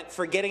government,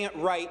 for getting it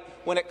right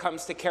when it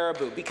comes to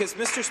caribou. Because,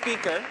 Mr.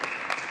 Speaker,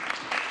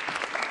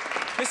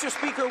 Mr.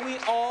 Speaker, we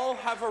all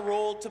have a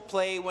role to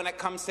play when it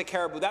comes to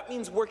caribou. That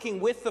means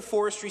working with the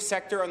forestry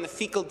sector on the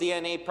fecal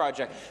DNA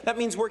project. That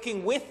means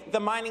working with the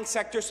mining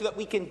sector so that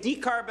we can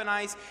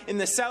decarbonize in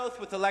the south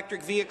with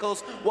electric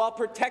vehicles while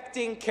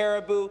protecting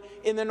caribou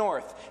in the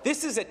north.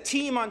 This is a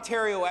Team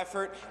Ontario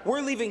effort. We're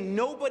leaving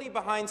nobody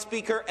behind,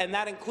 Speaker, and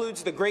that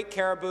includes the great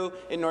caribou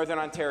in Northern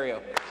Ontario.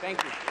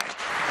 Thank you.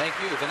 Thank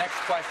you. The next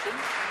question,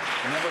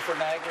 the member for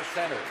Niagara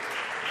Centre.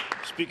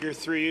 Speaker,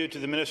 through you to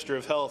the Minister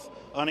of Health.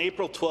 On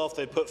April 12th,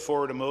 I put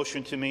forward a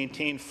motion to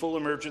maintain full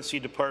emergency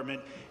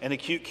department and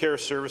acute care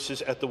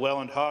services at the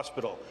Welland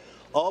Hospital.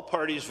 All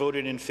parties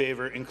voted in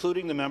favour,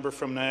 including the member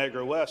from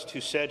Niagara West,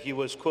 who said he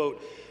was,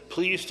 quote,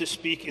 pleased to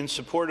speak in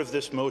support of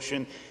this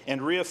motion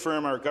and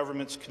reaffirm our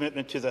government's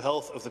commitment to the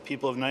health of the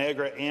people of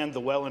Niagara and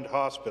the Welland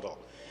Hospital.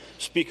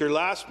 Speaker,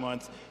 last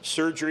month,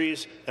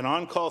 surgeries, an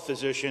on-call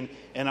physician,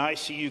 and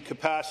ICU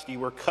capacity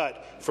were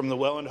cut from the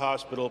Welland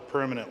Hospital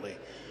permanently.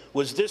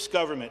 Was this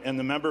government and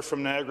the member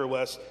from Niagara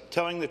West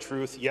telling the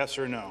truth, yes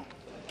or no?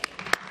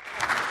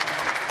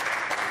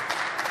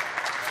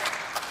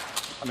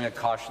 I'm going to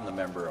caution the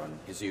member on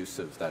his use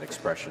of that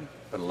expression,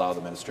 but allow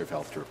the Minister of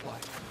Health to reply.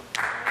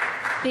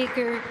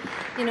 Speaker,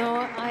 you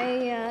know,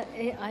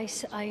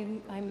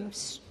 I'm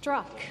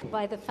struck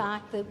by the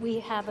fact that we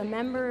have a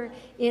member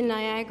in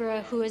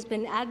Niagara who has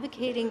been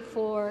advocating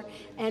for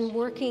and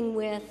working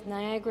with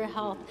Niagara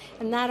Health,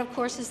 and that, of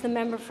course, is the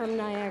member from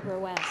Niagara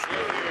West.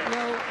 You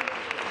know,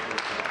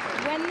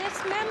 when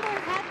this member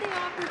had the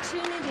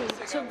opportunity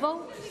to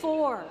vote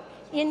for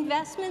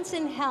investments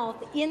in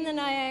health in the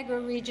Niagara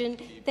region,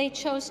 they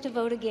chose to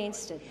vote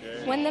against it.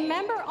 When the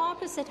member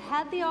opposite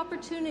had the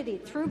opportunity,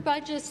 through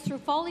budgets, through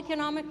fall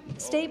economic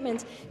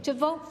statements, to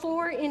vote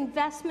for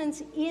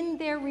investments in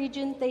their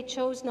region, they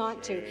chose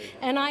not to.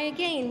 And I,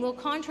 again, will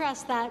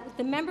contrast that with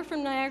the member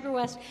from Niagara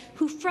West,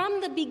 who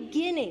from the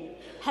beginning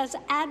has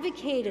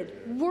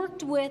advocated,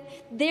 worked with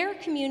their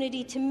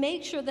community to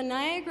make sure the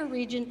Niagara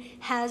region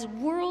has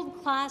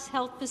world-class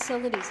health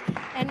facilities.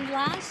 And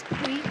last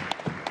week,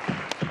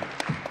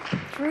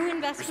 through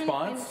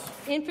investment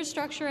in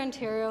Infrastructure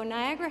Ontario,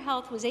 Niagara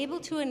Health was able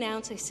to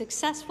announce a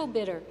successful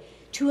bidder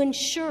to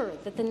ensure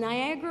that the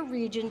Niagara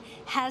region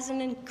has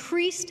an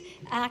increased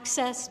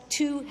access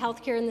to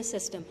healthcare in the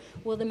system.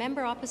 Will the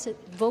member opposite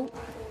vote?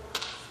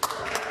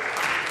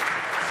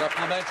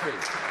 Supplementary.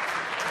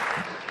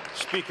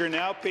 Speaker,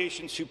 now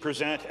patients who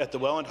present at the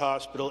Welland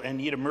Hospital and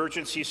need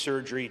emergency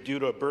surgery due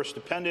to a burst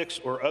appendix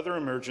or other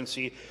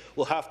emergency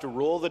will have to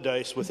roll the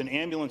dice with an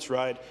ambulance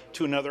ride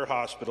to another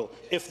hospital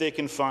if they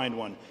can find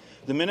one.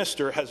 The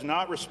minister has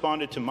not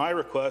responded to my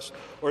request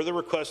or the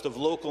request of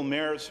local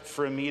mayors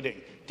for a meeting.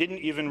 Didn't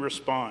even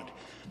respond.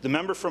 The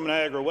member from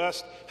Niagara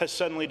West has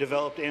suddenly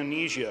developed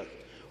amnesia.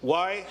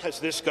 Why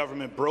has this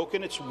government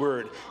broken its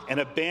word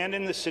and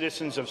abandoned the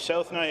citizens of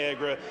South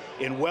Niagara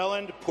in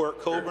Welland, Port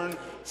Colborne,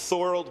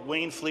 Thorold,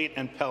 Waynflete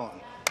and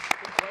Pelham?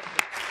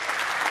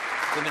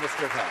 The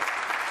Minister of Health.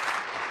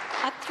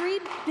 A $3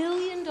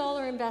 billion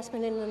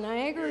investment in the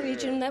Niagara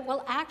region that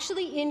will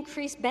actually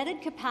increase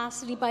bedded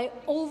capacity by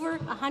over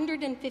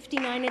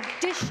 159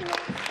 additional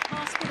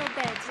hospital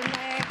beds in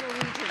Niagara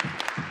region.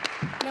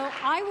 Now,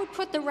 I would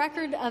put the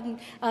record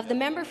of the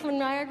member from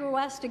Niagara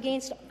West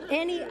against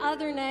any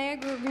other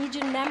Niagara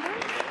region member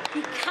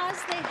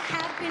because they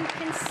have been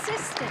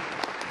consistent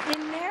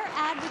in their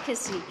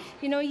advocacy.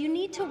 You know, you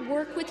need to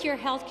work with your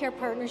healthcare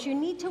partners. You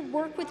need to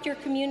work with your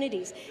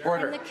communities.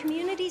 Order. And the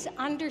communities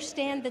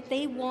understand that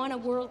they want a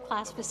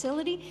world-class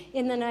facility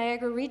in the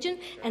Niagara region,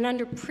 and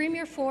under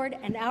Premier Ford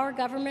and our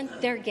government,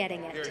 they're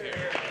getting it.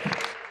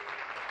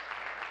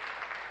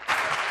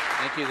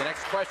 Thank you. The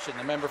next question,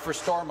 the member for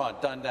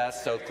Stormont,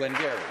 Dundas, South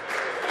Glengarry.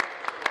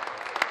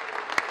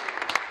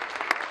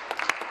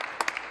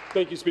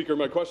 Thank you, Speaker.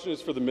 My question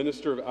is for the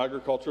Minister of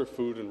Agriculture,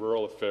 Food and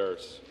Rural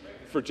Affairs.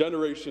 For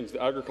generations,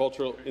 the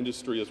agricultural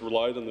industry has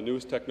relied on the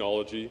newest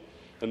technology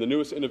and the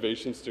newest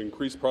innovations to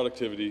increase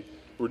productivity,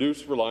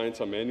 reduce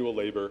reliance on manual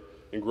labour,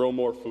 and grow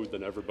more food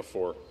than ever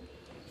before.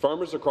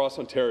 Farmers across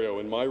Ontario,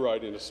 in my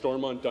riding of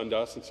Stormont,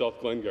 Dundas and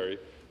South Glengarry,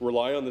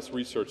 rely on this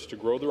research to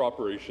grow their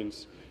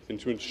operations and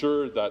to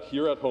ensure that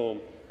here at home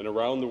and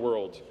around the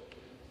world,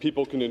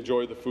 people can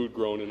enjoy the food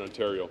grown in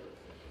Ontario.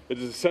 It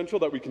is essential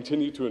that we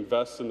continue to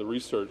invest in the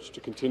research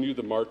to continue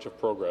the march of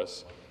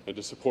progress and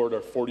to support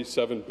our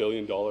 $47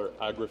 billion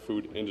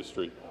agri-food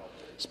industry.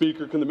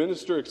 Speaker, can the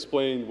minister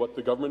explain what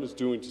the government is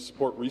doing to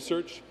support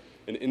research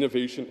and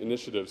innovation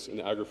initiatives in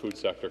the agri-food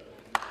sector?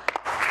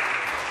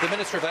 The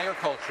Minister of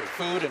Agriculture,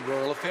 Food and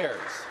Rural Affairs.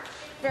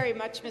 Very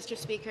much, Mr.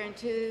 Speaker, and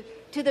to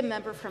the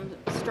member from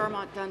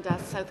Stormont,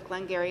 Dundas, South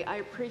Glengarry, I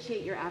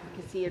appreciate your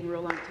advocacy in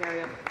rural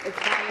Ontario. It's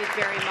valued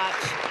very much.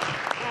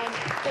 And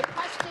the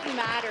question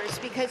matters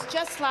because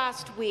just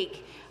last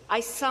week I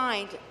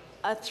signed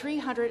a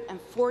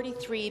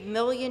 $343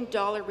 million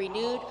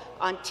renewed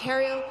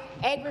Ontario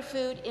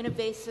Agri-Food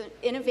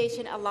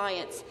Innovation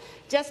Alliance,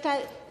 just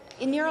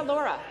in near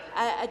Elora,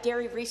 a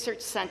dairy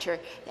research centre.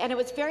 And it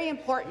was very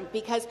important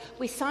because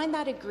we signed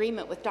that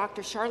agreement with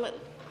Dr. Charlotte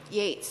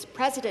Yates,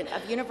 president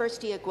of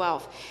University of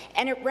Guelph,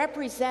 and it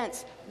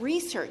represents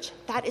research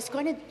that is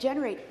going to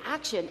generate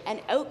action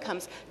and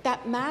outcomes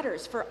that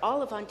matters for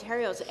all of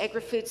Ontario's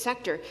agri-food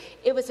sector.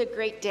 It was a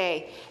great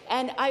day.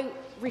 And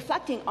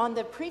reflecting on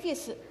the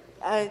previous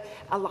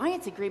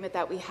alliance agreement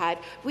that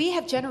we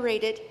have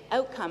generated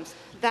outcomes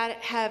that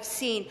have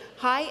seen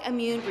high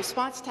immune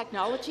response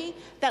technology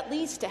that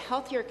leads to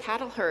healthier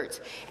cattle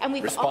herds. And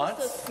we've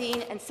also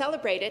seen and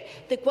celebrated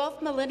the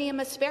Guelph Millennium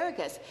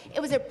Asparagus. It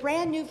was a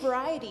brand new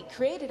variety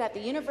created at the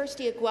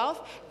University of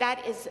Guelph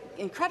that is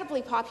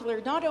incredibly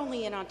popular not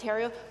only in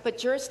Ontario but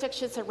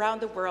jurisdictions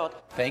around the world.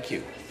 Thank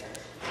you.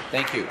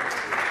 Thank you.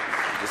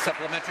 The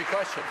supplementary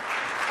question.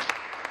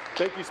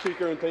 Thank you,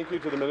 Speaker, and thank you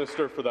to the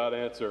Minister for that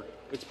answer.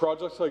 It's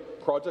projects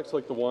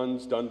like the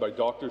ones done by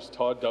Drs.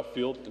 Todd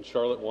Duffield and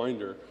Charlotte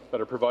Winder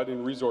that are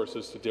providing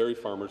resources to dairy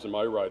farmers in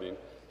my riding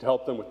to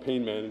help them with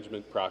pain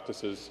management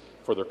practices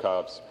for their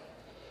calves.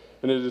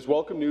 And it is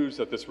welcome news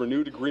that this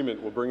renewed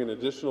agreement will bring an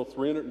additional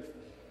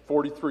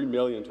 $343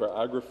 million to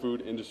our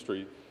agri-food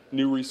industry,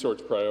 new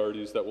resource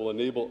priorities that will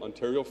enable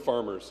Ontario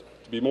farmers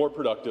to be more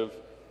productive,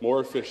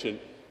 more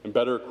efficient, and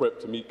better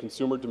equipped to meet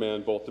consumer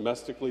demand both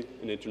domestically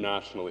and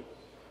internationally.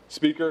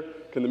 Speaker,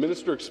 can the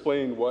Minister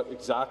explain what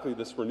exactly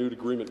this renewed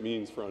agreement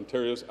means for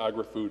Ontario's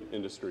agri-food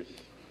industry?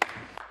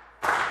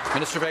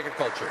 Minister of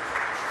Agriculture.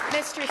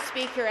 Mr.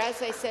 Speaker,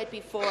 as I said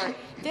before,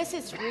 this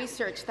is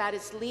research that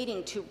is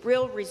leading to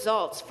real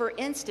results. For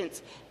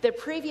instance, the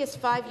previous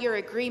 5-year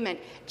agreement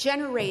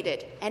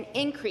generated and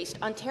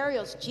increased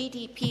Ontario's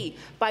GDP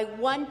by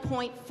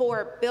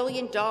 $1.4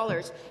 billion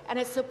and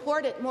has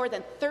supported more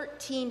than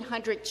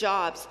 1,300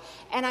 jobs.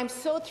 And I'm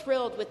so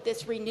thrilled with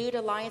this renewed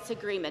alliance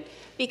agreement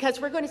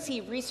because we're going to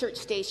see research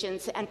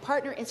stations and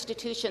partner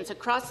institutions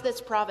across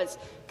this province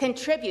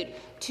contribute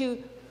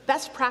to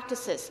best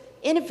practices,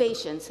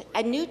 innovations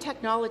and new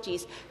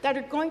technologies that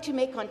are going to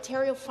make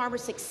Ontario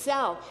farmers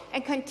excel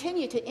and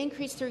continue to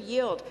increase their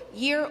yield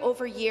year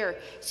over year.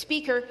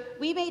 Speaker,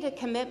 we made a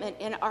commitment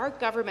in our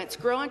government's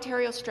Grow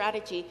Ontario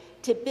strategy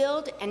to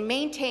build and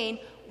maintain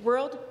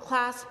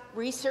world-class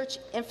research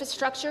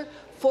infrastructure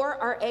for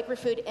our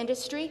agri-food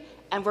industry,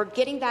 and we're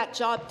getting that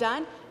job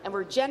done, and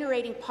we're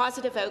generating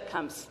positive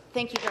outcomes.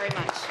 Thank you very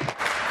much.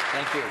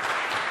 Thank you.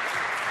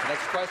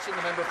 Next question,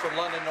 the member for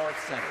London North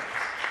Centre.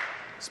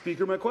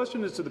 Speaker, my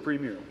question is to the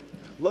Premier.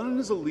 London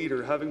is a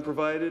leader, having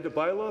provided a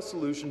bylaw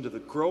solution to the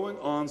growing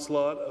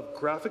onslaught of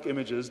graphic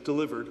images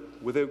delivered,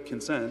 without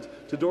consent,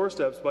 to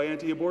doorsteps by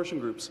anti-abortion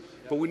groups.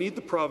 But we need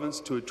the province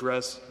to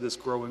address this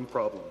growing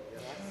problem.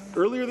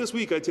 Earlier this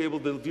week, I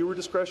tabled the Viewer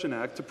Discretion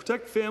Act to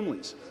protect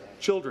families,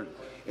 children,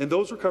 and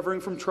those recovering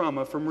from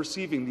trauma from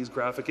receiving these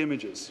graphic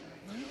images.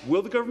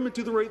 Will the government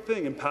do the right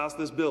thing and pass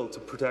this bill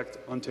to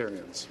protect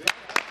Ontarians?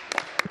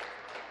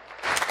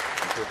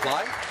 To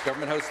reply,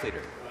 Government House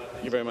Leader.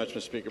 Thank you very much,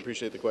 Mr. Speaker.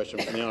 Appreciate the question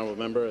from the honourable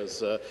member.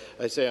 As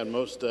I say on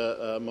most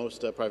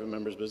private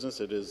members'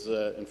 business, it is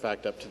in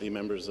fact up to the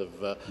members of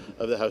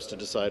the House to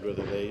decide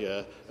whether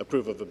they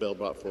approve of a bill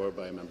brought forward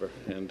by a member,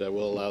 and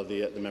we'll allow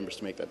the members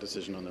to make that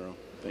decision on their own.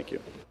 Thank you.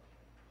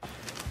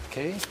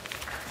 Okay.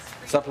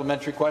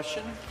 Supplementary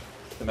question.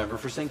 The member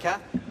for St.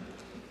 Catharines.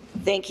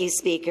 Thank you,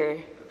 Speaker.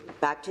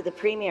 Back to the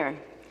Premier.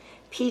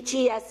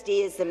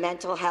 PTSD is a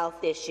mental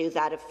health issue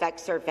that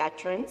affects our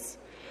veterans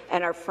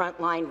and our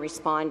frontline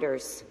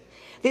responders.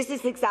 This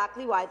is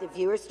exactly why the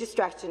Viewers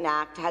Discretion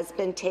Act has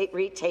been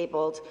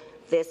retabled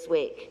this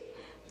week.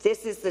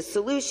 This is the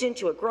solution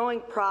to a growing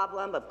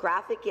problem of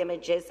graphic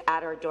images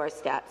at our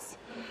doorsteps.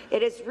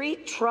 It has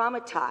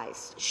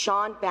re-traumatized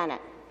Sean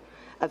Bennett,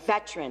 a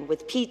veteran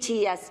with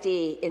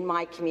PTSD in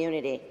my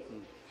community.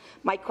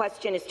 My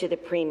question is to the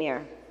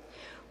Premier.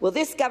 Will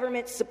this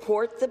government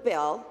support the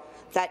bill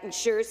that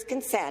ensures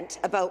consent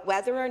about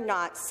whether or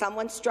not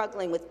someone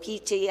struggling with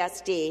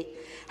PTSD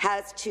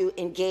has to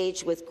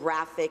engage with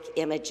graphic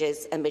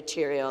images and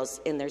materials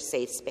in their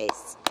safe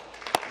space?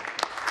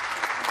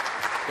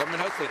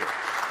 Government House Leader.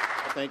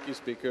 Thank you,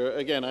 Speaker.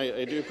 Again,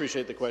 I do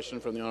appreciate the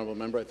question from the honourable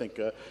member. I think,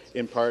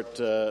 in part,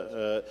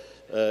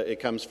 it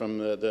comes from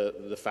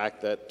the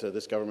fact that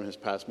this government has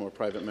passed more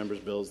private members'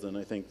 bills than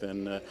I think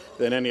than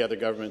any other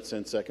government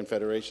since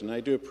Confederation. I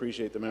do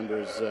appreciate the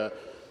member's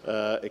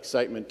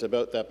excitement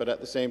about that, but at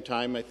the same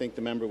time, I think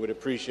the member would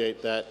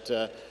appreciate that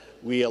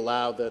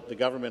the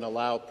government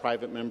allow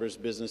private members'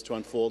 business to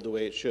unfold the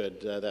way it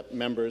should, that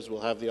members will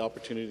have the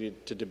opportunity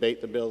to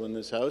debate the bill in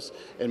this House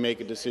and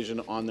make a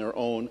decision on their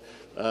own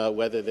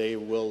whether they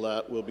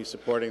will be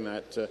supporting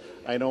that.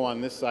 I know on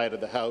this side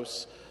of the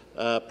House,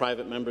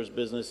 private members'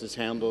 business is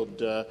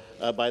handled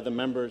by the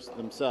members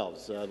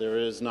themselves. There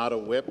is not a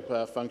whip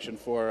function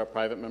for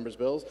private members'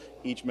 bills.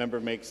 Each member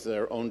makes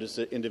their own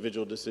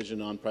individual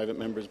decision on private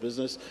members'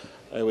 business.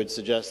 I would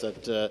suggest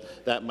that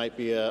that might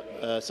be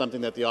something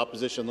that the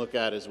opposition look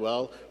at as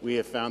well. We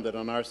have found that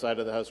on our side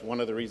of the House, one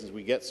of the reasons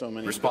we get so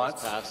many bills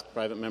passed,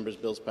 private members'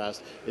 bills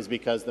passed, is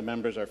because the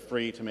members are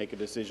free to make a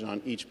decision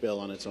on each bill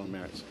on its own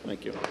merits.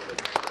 Thank you.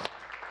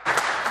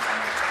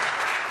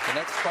 The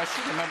next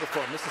question, the member for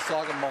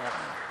Mississauga-Malton.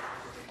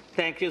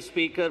 Thank you,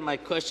 Speaker. My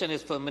question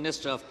is for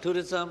Minister of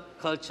Tourism,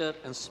 Culture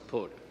and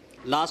Sport.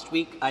 Last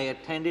week, I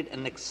attended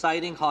an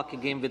exciting hockey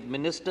game with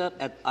Minister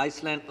at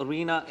Iceland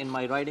Arena in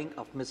my riding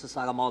of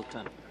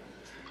Mississauga-Malton.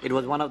 It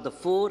was one of the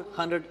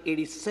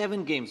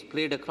 487 games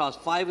played across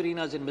 5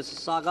 arenas in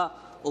Mississauga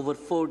over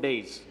 4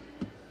 days.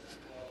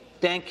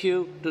 Thank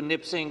you to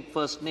Nipissing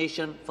First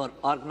Nation for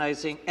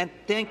organizing, and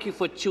thank you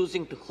for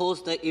choosing to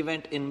host the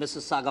event in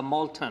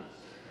Mississauga-Malton.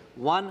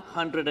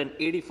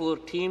 184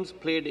 teams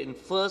played in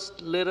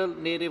First Little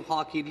Native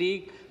Hockey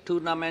League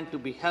tournament to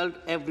be held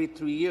every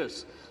 3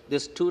 years.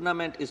 This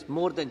tournament is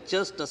more than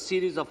just a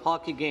series of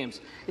hockey games.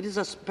 It is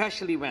a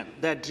special event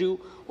that drew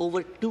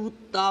over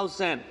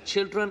 2,000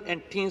 children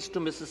and teens to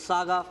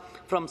Mississauga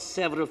from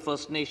several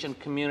First Nation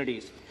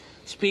communities.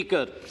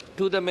 Speaker,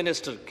 to the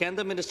Minister, can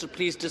the Minister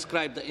please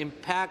describe the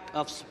impact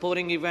of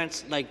sporting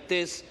events like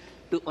this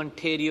to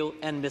Ontario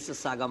and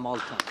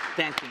Mississauga-Malton?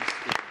 Thank you,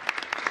 Mr. Speaker.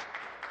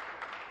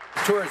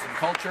 Tourism,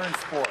 Culture and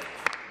Sport.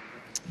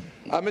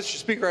 Mr.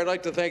 Speaker, I'd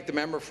like to thank the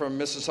member from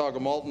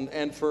Mississauga-Malton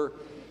and for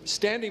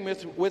standing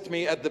with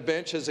me at the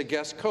bench as a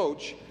guest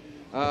coach,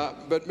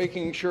 but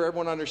making sure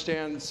everyone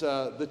understands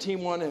the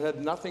team won. It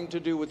had nothing to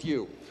do with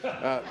you,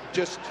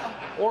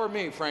 or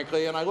me,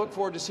 frankly, and I look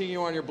forward to seeing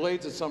you on your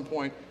blades at some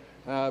point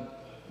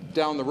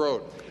down the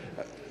road.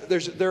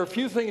 There are a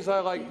few things I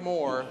like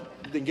more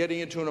than getting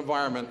into an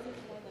environment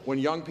when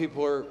young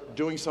people are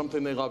doing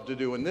something they love to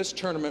do, and this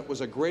tournament was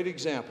a great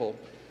example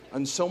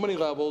on so many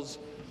levels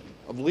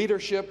of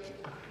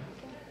leadership,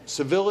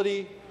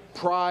 civility,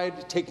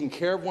 pride, taking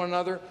care of one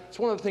another. It's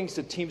one of the things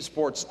that team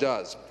sports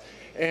does.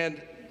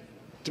 And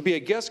to be a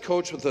guest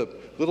coach with the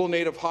Little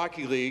Native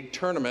Hockey League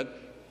tournament,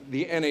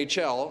 the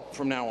NHL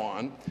from now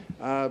on,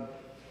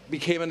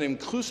 became an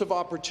inclusive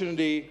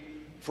opportunity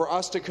for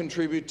us to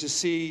contribute to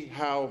see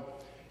how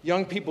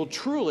young people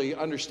truly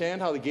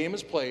understand how the game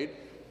is played.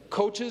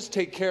 Coaches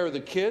take care of the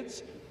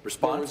kids.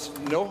 Response?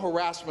 There was no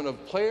harassment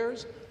of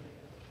players.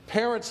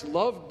 Parents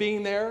loved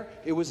being there.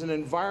 It was an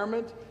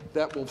environment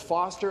that will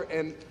foster,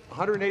 and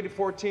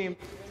 184 teams.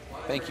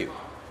 Thank you.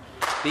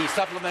 The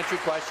supplementary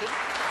question.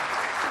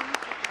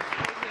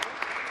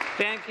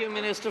 Thank you,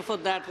 Minister, for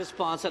that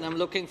response, and I'm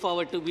looking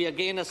forward to be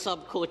again a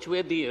sub-coach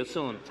with you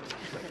soon.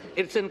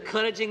 It's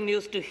encouraging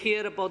news to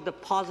hear about the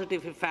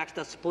positive effects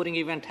that sporting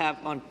events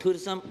have on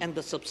tourism and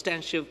the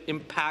substantial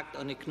impact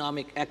on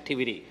economic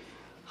activity.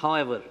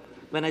 However,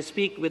 when I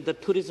speak with the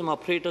tourism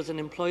operators and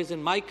employees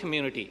in my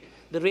community,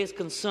 they raise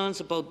concerns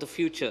about the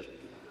future.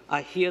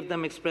 I hear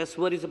them express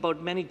worries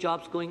about many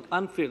jobs going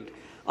unfilled,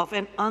 of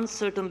an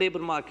uncertain labour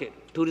market.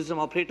 Tourism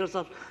operators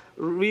are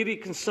really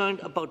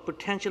concerned about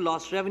potential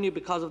lost revenue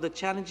because of the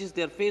challenges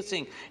they are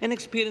facing and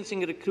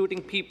experiencing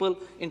recruiting people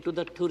into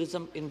the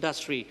tourism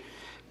industry.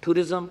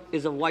 Tourism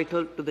is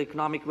vital to the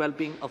economic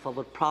well-being of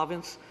our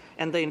province,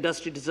 and the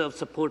industry deserves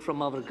support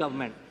from our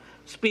government.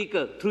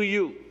 Speaker, through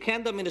you,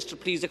 can the Minister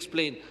please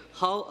explain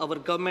how our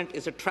government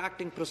is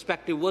attracting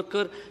prospective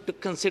workers to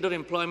consider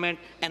employment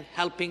and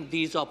helping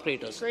these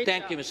operators?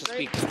 Thank you, Mr.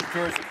 Speaker.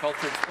 Tourism,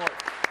 Culture and Sport.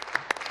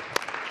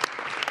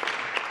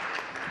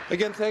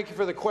 Again, thank you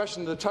for the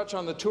question. To touch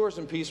on the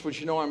tourism piece, which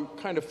you know I'm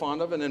kind of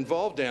fond of and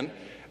involved in,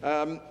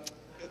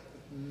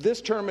 this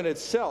tournament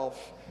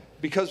itself,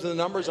 because of the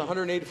numbers,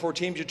 184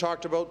 teams you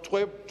talked about,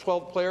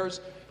 12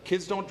 players,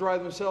 kids don't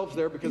drive themselves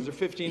there because they're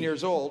 15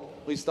 years old,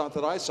 at least not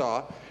that I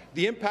saw.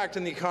 The impact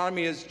in the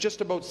economy is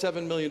just about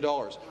 $7 million.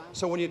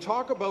 So when you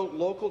talk about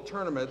local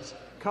tournaments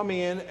coming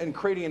in and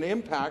creating an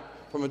impact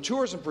from a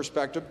tourism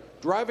perspective,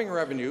 driving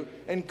revenue,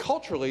 and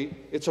culturally,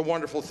 it's a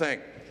wonderful thing.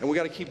 And we've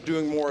got to keep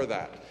doing more of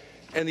that.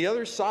 And the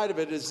other side of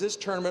it is this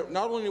tournament,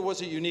 not only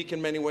was it unique in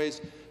many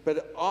ways,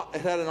 but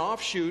it had an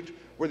offshoot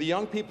where the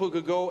young people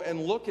could go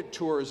and look at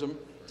tourism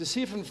to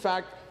see if, in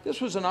fact,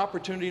 this was an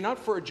opportunity not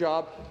for a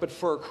job, but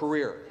for a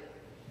career.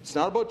 It's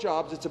not about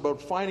jobs, it's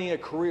about finding a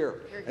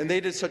career. And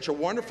they did such a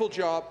wonderful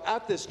job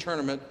at this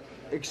tournament,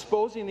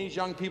 exposing these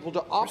young people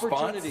to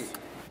opportunity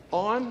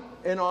on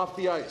and off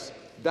the ice.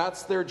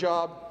 That's their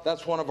job.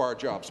 That's one of our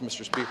jobs,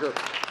 Mr. Speaker.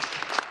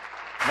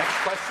 Next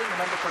question, the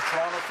member for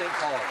Toronto St.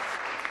 Paul.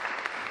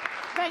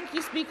 Thank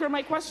you, Speaker.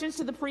 My question is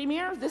to the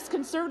Premier. This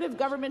Conservative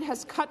government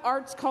has cut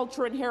arts,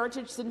 culture and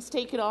heritage since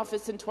taking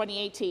office in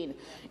 2018.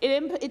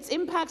 Its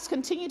impacts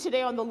continue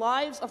today on the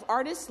lives of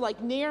artists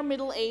like near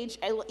middle-aged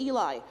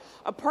Eli,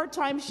 a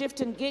part-time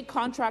shift and gig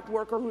contract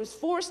worker who is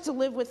forced to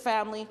live with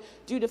family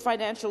due to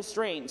financial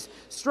strains,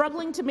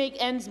 struggling to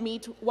make ends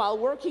meet while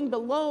working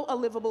below a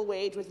livable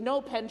wage with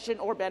no pension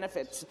or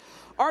benefits.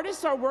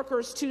 Artists are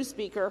workers too,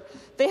 Speaker.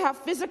 They have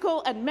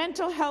physical and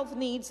mental health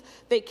needs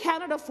they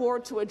cannot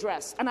afford to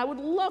address. And I would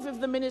love if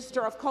the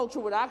Minister of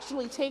Culture would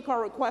actually take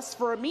our request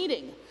for a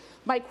meeting.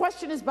 My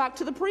question is back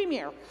to the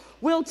Premier.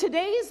 Will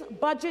today's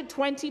Budget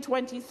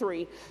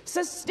 2023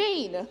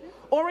 sustain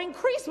or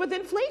increase with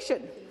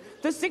inflation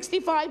the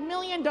 $65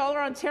 million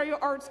Ontario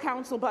Arts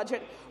Council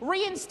budget,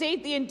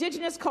 reinstate the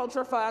Indigenous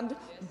Culture Fund,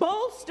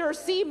 bolster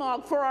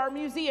CMOG for our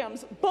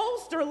museums,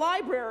 bolster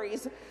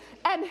libraries,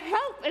 and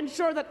help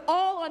ensure that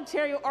all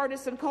Ontario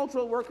artists and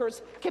cultural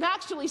workers can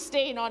actually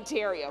stay in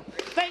Ontario.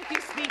 Thank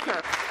you,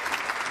 Speaker.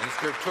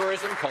 Minister of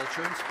Tourism,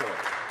 Culture and Sport.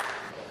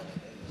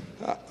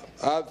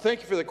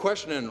 Thank you for the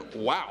question, and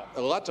wow,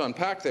 a lot to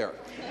unpack there.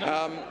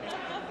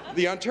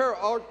 The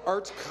Ontario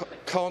Arts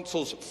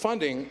Council's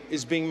funding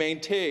is being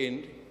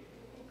maintained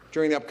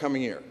during the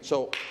upcoming year,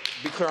 so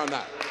be clear on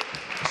that.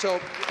 So,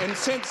 and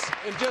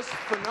just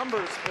for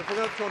numbers, if we're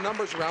going to throw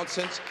numbers around,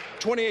 since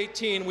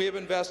 2018, we have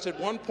invested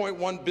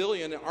 $1.1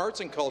 billion in arts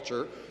and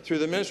culture through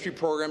the ministry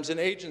programs and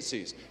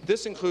agencies.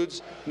 This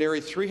includes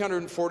nearly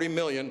 $340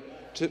 million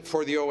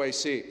for the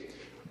OAC.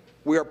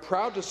 We are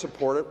proud to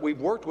support it.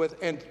 We've worked with,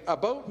 and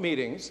about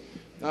meetings,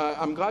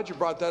 I'm glad you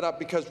brought that up,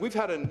 because we've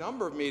had a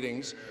number of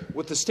meetings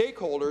with the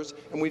stakeholders,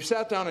 and we've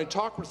sat down and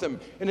talked with them.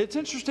 And it's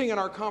interesting in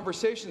our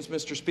conversations,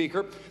 Mr.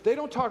 Speaker, they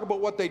don't talk about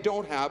what they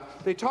don't have,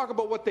 they talk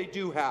about what they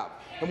do have.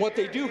 And what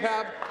they do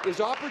have is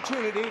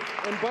opportunity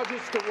and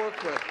budgets to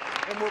work with.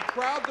 And we're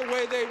proud the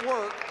way they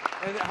work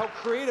and how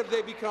creative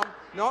they become,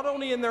 not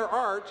only in their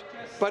art,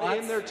 but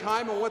in their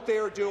time and what they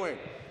are doing.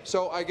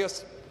 So I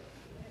guess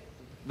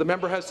the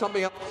member has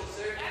something else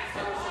to say.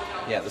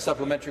 Yeah, the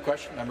supplementary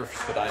question, member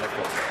for Spadina.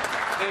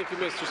 Thank you,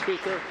 Mr.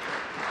 Speaker.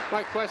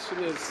 My question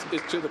is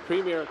to the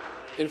Premier.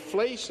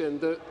 Inflation,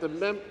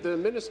 the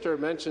minister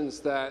mentions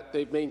that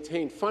they've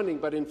maintained funding,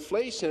 but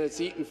inflation has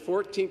eaten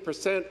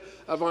 14%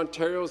 of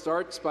Ontario's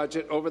arts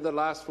budget over the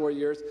last 4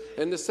 years,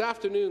 and this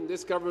afternoon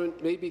this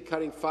government may be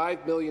cutting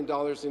 $5 million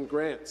in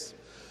grants.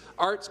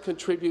 Arts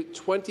contribute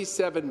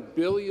 $27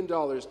 billion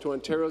to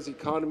Ontario's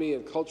economy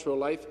and cultural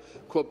life.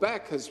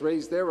 Quebec has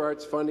raised their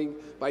arts funding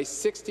by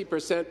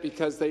 60%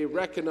 because they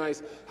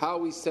recognize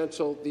how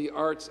essential the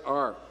arts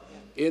are.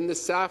 In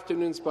this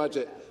afternoon's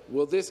budget,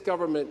 will this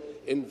government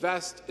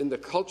invest in the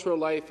cultural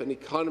life and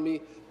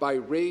economy by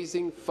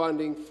raising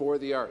funding for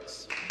the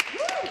arts?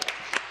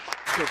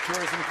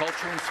 Tourism,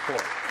 Culture and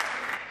Sport.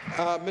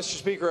 Mr.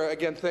 Speaker,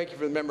 again, thank you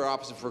for the member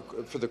opposite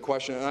for the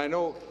question. And I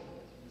know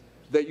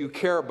that you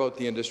care about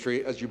the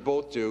industry, as you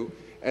both do,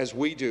 as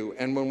we do.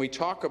 And when we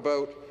talk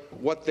about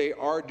what they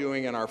are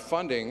doing in our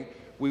funding,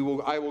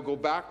 I will go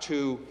back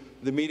to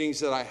the meetings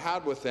that I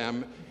had with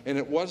them, and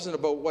it wasn't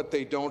about what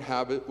they don't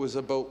have, it was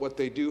about what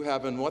they do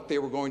have and what they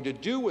were going to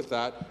do with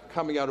that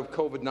coming out of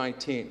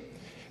COVID-19.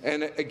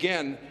 And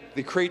again,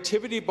 the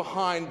creativity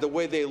behind the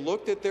way they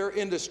looked at their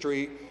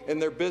industry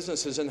and their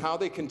businesses and how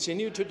they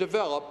continue to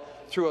develop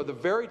through the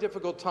very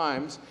difficult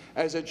times,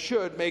 as it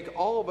should make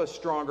all of us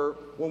stronger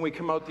when we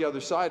come out the other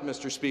side,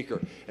 Mr.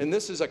 Speaker. And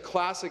this is a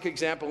classic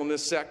example in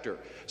this sector.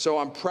 So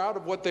I'm proud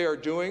of what they are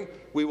doing.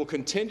 We will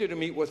continue to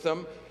meet with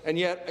them. And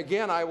yet,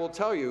 again, I will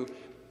tell you,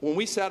 when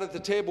we sat at the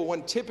table,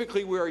 when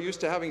typically we are used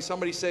to having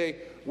somebody say,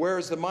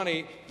 where's the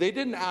money? They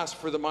didn't ask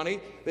for the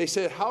money. They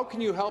said, how can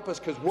you help us,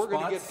 because we're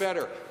going to get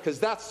better? Because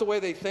that's the way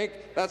they think.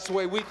 That's the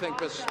way we think,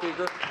 Mr.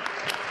 Speaker.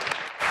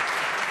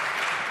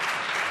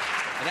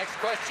 The next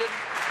question,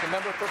 the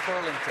member for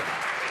Burlington.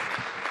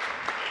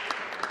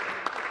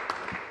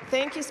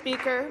 Thank you,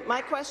 Speaker.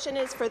 My question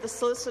is for the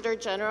Solicitor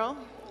General.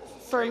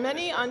 For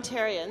many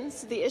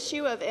Ontarians, the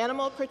issue of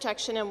animal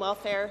protection and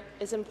welfare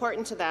is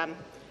important to them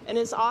and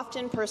is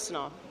often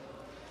personal.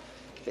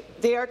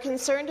 They are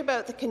concerned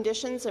about the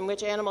conditions in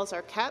which animals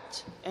are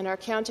kept and are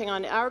counting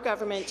on our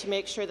government to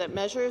make sure that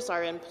measures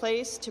are in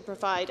place to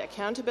provide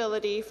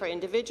accountability for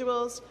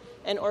individuals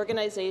and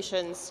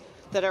organizations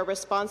that are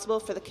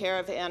responsible for the care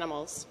of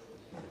animals.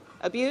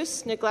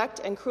 Abuse, neglect,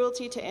 and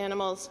cruelty to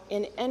animals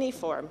in any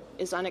form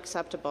is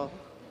unacceptable.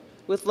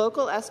 With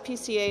local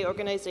SPCA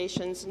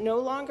organizations no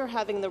longer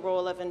having the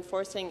role of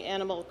enforcing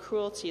animal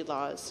cruelty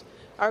laws,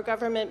 our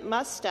government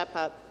must step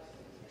up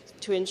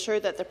to ensure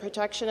that the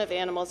protection of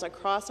animals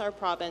across our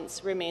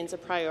province remains a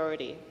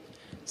priority.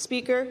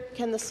 Speaker,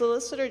 can the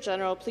Solicitor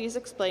General please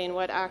explain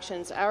what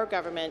actions our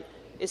government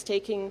is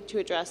taking to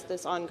address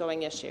this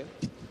ongoing issue?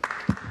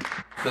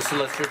 The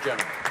Solicitor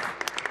General.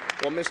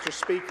 Well, Mr.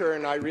 Speaker,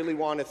 and I really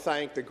want to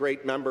thank the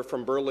great member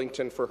from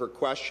Burlington for her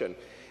question.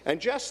 And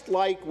just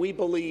like we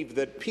believe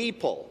that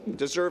people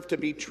deserve to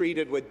be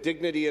treated with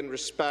dignity and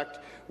respect,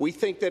 we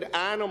think that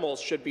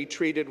animals should be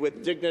treated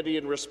with dignity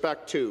and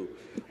respect too.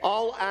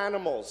 All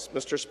animals,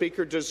 Mr.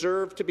 Speaker,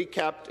 deserve to be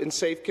kept in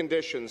safe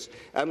conditions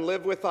and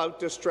live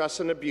without distress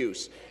and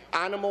abuse.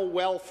 Animal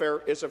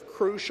welfare is of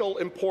crucial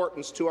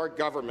importance to our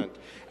government.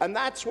 And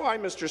that's why,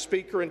 Mr.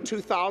 Speaker, in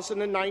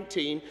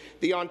 2019,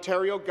 the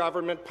Ontario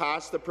government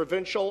passed the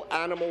Provincial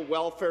Animal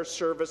Welfare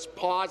Service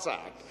PAWS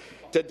Act.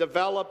 to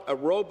develop a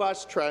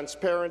robust,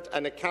 transparent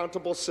and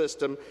accountable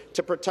system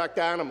to protect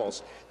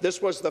animals.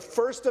 This was the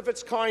first of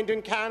its kind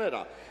in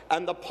Canada,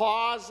 and the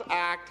PAWS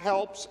Act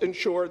helps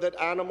ensure that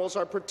animals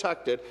are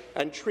protected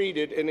and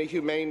treated in a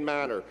humane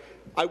manner.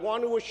 I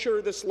want to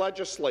assure this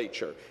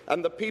legislature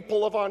and the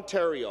people of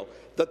Ontario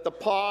that the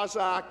PAWS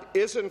Act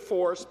is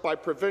enforced by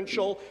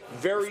provincial,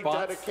 very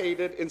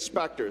dedicated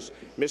inspectors.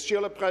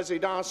 Monsieur le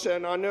Président, c'est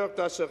un honneur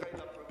d'assurer.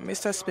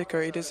 Mr.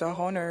 Speaker, it is an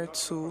honor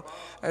to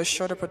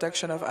assure the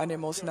protection of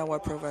animals in our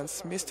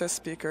province. Mr.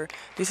 Speaker,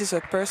 this is a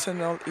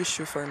personal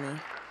issue for me.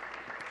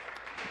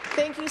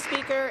 Thank you,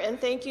 Speaker, and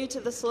thank you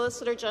to the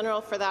Solicitor General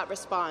for that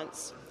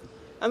response.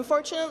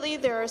 Unfortunately,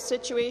 there are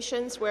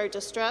situations where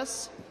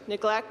distress,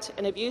 neglect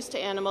and abuse to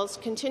animals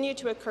continue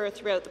to occur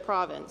throughout the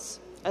province.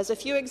 As a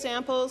few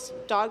examples,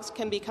 dogs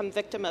can become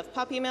victims of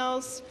puppy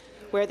mills,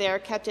 where they are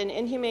kept in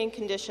inhumane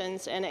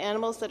conditions, and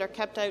animals that are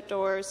kept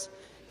outdoors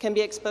can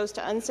be exposed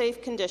to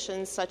unsafe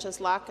conditions such as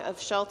lack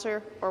of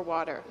shelter or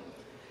water.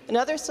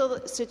 Another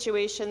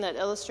situation that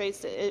illustrates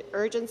the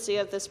urgency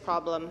of this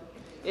problem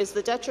is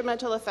the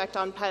detrimental effect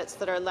on pets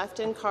that are left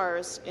in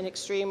cars in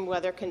extreme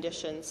weather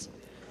conditions.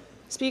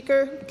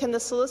 Speaker, can the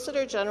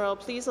Solicitor General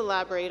please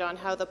elaborate on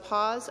how the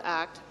PAWS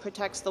Act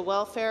protects the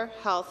welfare,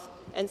 health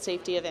and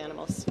safety of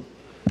animals?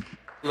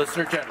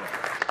 Solicitor General.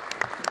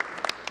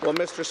 Well,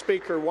 Mr.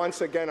 Speaker, once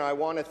again, I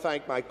want to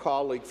thank my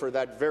colleague for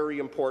that very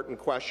important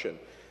question.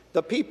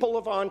 The people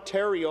of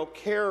Ontario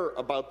care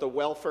about the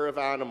welfare of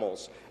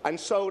animals, and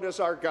so does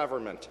our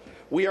government.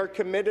 We are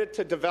committed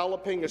to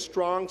developing a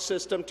strong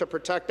system to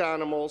protect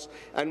animals,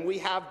 and we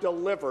have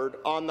delivered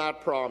on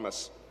that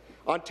promise.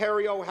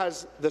 Ontario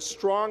has the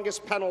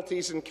strongest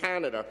penalties in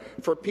Canada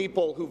for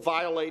people who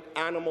violate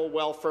animal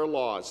welfare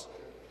laws.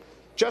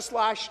 Just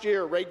last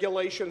year,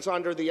 regulations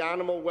under the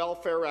Animal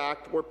Welfare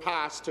Act were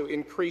passed to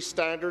increase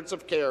standards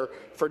of care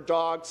for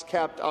dogs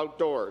kept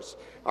outdoors.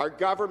 Our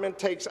government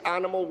takes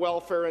animal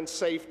welfare and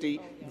safety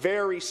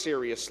very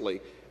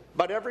seriously,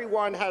 but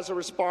everyone has a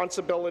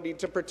responsibility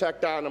to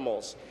protect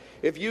animals.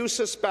 If you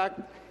suspect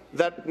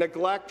that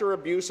neglect or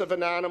abuse of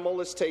an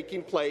animal is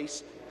taking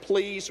place,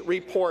 please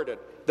report it.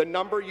 The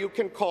number you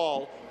can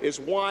call is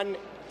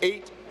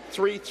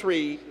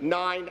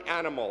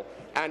 1-833-9-ANIMAL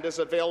and is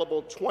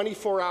available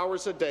 24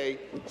 hours a day,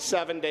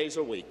 7 days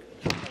a week.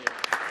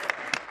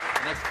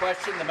 Next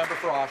question, the member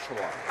for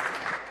Oshawa.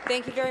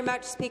 Thank you very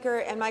much, Speaker,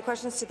 and my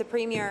question is to the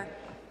Premier.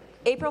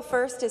 April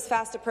 1st is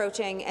fast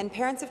approaching, and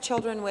parents of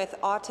children with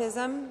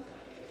autism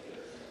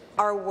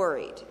are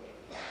worried.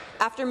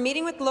 After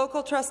meeting with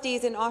local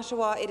trustees in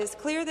Oshawa, it is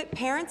clear that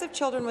parents of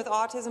children with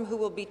autism who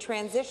will be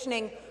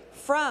transitioning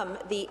from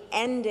the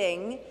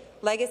ending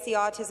Legacy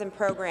Autism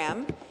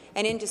program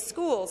and into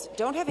schools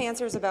don't have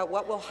answers about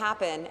what will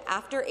happen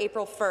after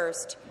April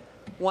 1st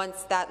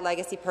once that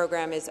Legacy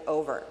program is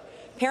over.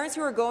 Parents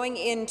who are going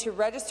in to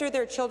register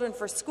their children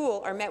for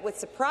school are met with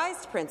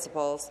surprised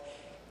principals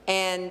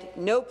and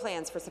no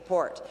plans for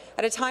support.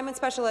 At a time when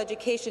special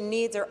education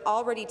needs are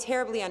already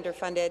terribly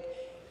underfunded,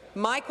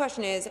 my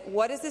question is,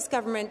 what is this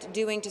government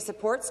doing to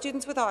support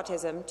students with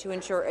autism to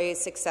ensure a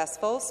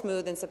successful,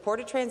 smooth and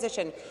supported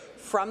transition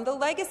from the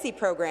Legacy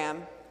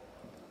program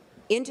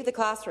into the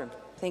classroom?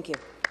 Thank you.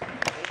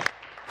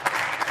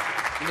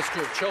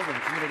 Minister of Children,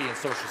 Community and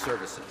Social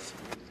Services.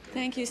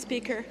 Thank you,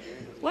 Speaker.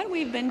 What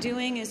we've been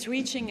doing is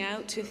reaching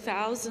out to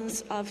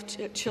thousands of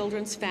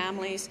children's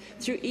families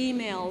through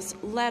emails,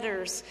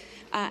 letters,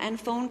 and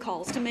phone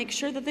calls to make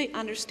sure that they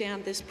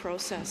understand this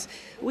process.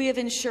 We have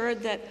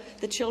ensured that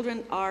the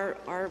children are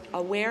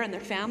aware and their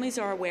families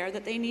are aware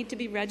that they need to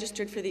be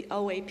registered for the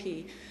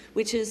OAP,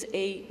 which is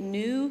a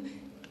new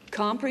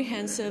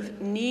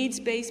comprehensive,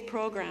 needs-based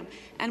program.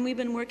 And we've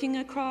been working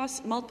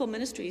across multiple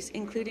ministries,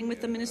 including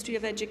with the Ministry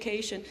of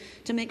Education,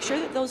 to make sure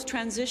that those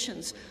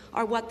transitions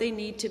are what they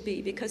need to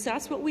be, because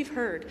that's what we've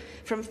heard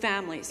from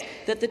families,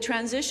 that the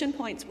transition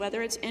points,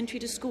 whether it's entry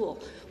to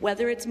school,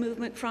 whether it's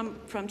movement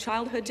from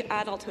childhood to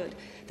adulthood,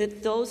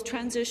 that those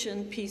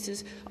transition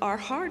pieces are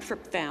hard for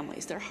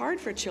families, they're hard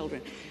for children.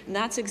 And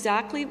that's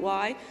exactly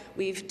why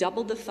we've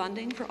doubled the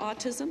funding for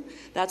autism.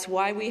 That's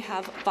why we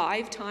have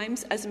 5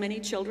 times as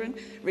many children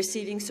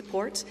receiving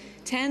supports.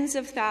 Tens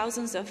of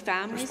thousands of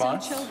families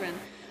and children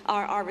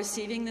are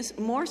receiving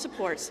more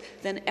supports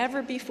than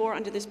ever before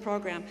under this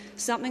program,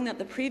 something that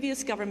the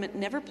previous government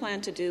never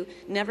planned to do,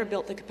 never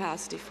built the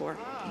capacity for.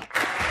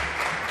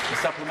 A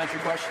supplementary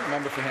question, the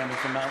member for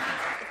Hamilton Mountain.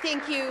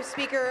 Thank you,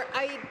 Speaker.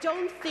 I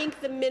don't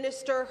think the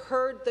minister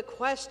heard the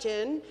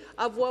question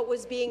of what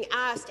was being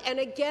asked, and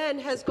again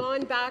has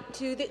gone back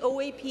to the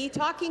OAP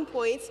talking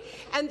points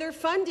and their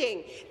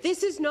funding.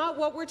 This is not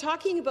what we're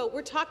talking about.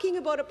 We're talking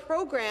about a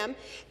program,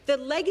 the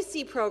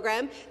Legacy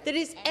program, that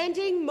is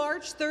ending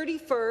March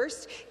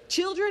 31st.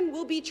 Children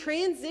will be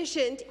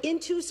transitioned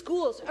into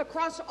schools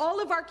across all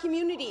of our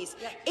communities,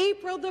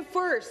 April the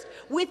 1st,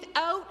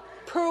 without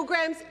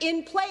programs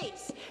in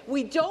place.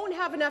 We don't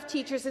have enough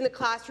teachers in the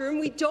classroom.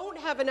 We don't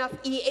have enough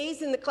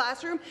EAs in the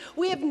classroom.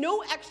 We have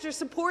no extra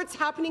supports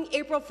happening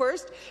April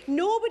 1st.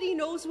 Nobody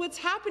knows what's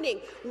happening.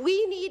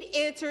 We need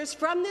answers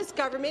from this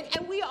government,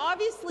 and we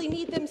obviously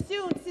need them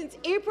soon since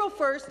April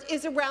 1st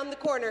is around the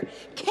corner.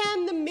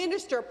 Can the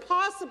Minister,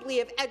 possibly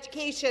of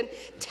Education,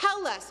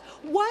 tell us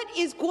what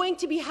is going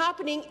to be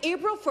happening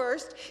April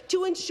 1st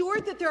to ensure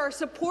that there are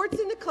supports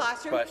in the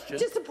classroom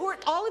to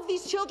support all of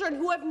these children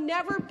who have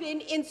never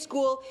been in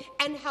school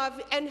and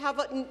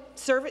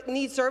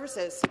need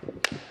services?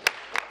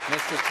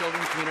 Minister of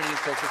Children, Community and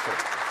Social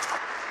Services.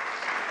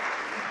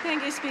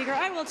 Thank you, Speaker.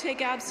 I will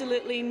take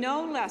absolutely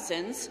no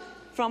lessons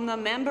from the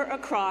member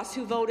across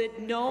who voted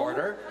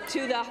no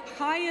to the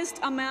highest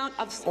amount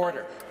of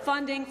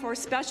funding for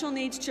special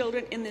needs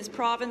children in this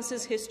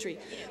province's history,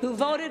 who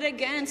voted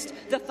against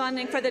the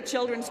funding for the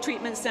Children's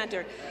Treatment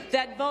Centre,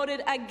 that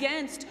voted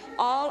against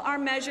all our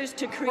measures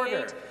to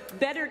create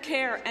better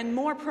care and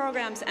more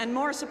programs and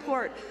more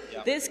support.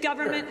 This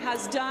government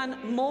has done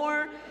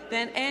more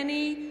than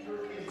any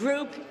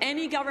group,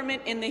 any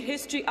government in the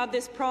history of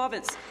this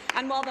province.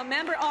 And while the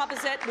member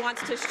opposite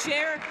wants to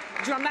share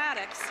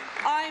dramatics,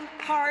 I'm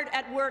hard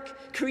at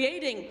work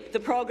creating the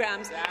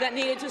programs that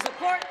needed to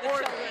support the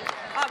children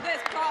of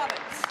this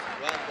province.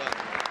 Well done.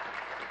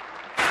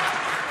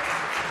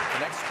 The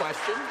next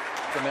question,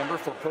 the member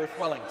for Perth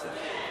Wellington.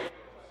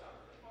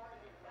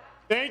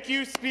 Thank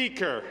you,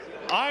 Speaker.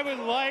 I would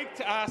like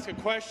to ask a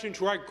question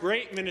to our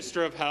great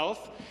Minister of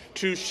Health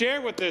to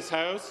share with this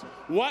House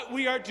what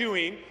we are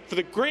doing for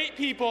the great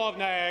people of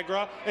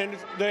Niagara and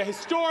the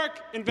historic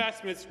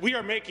investments we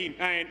are making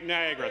in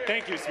Niagara.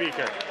 Thank you,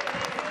 Speaker.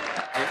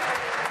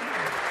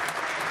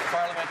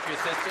 Parliamentary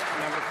Assistant,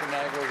 member for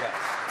Niagara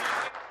West.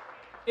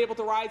 Able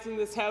to rise in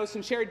this House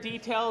and share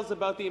details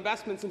about the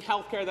investments in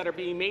healthcare that are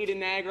being made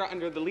in Niagara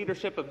under the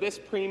leadership of this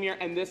Premier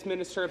and this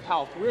Minister of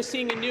Health. We're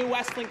seeing a new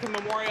West Lincoln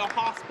Memorial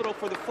Hospital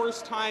for the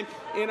first time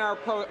in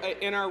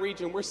our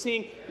region. We're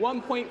seeing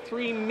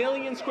 1.3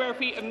 million square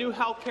feet of new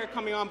healthcare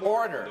coming on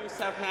board in the new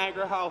South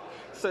Niagara Health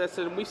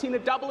System. We've seen a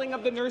doubling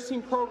of the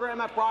nursing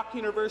program at Brock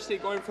University,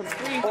 going from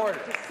 300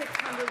 to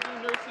 600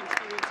 new nursing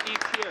students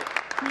each year.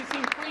 We've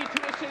seen free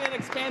tuition and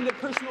expanded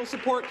personal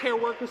support care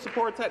worker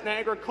supports at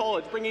Niagara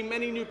College, bringing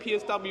many new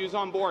PSWs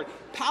on board.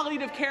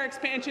 Palliative care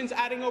expansions,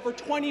 adding over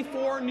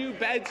 24 new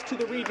beds to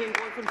the region,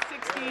 going from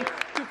 16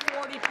 to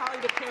 40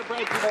 palliative care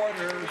beds.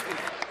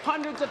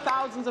 Hundreds of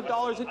thousands of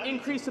dollars in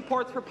increased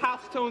supports for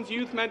Pathstone's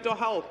youth mental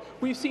health.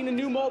 We've seen a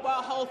new mobile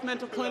health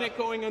mental clinic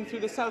going in through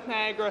the South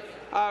Niagara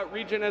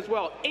region as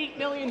well. $8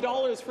 million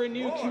for a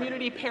new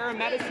community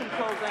paramedicine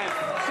program,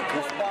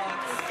 supporting people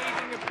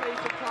aging in place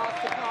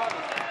across the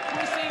province.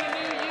 We're seeing a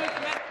new youth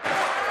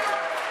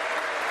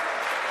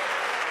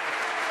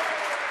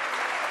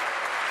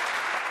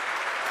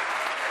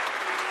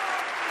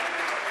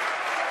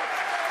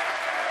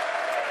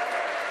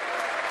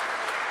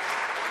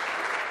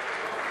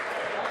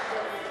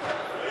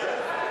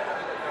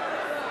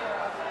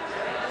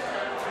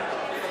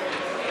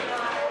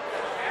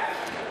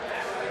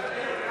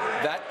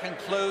That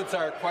concludes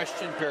our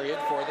question period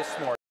for this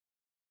morning.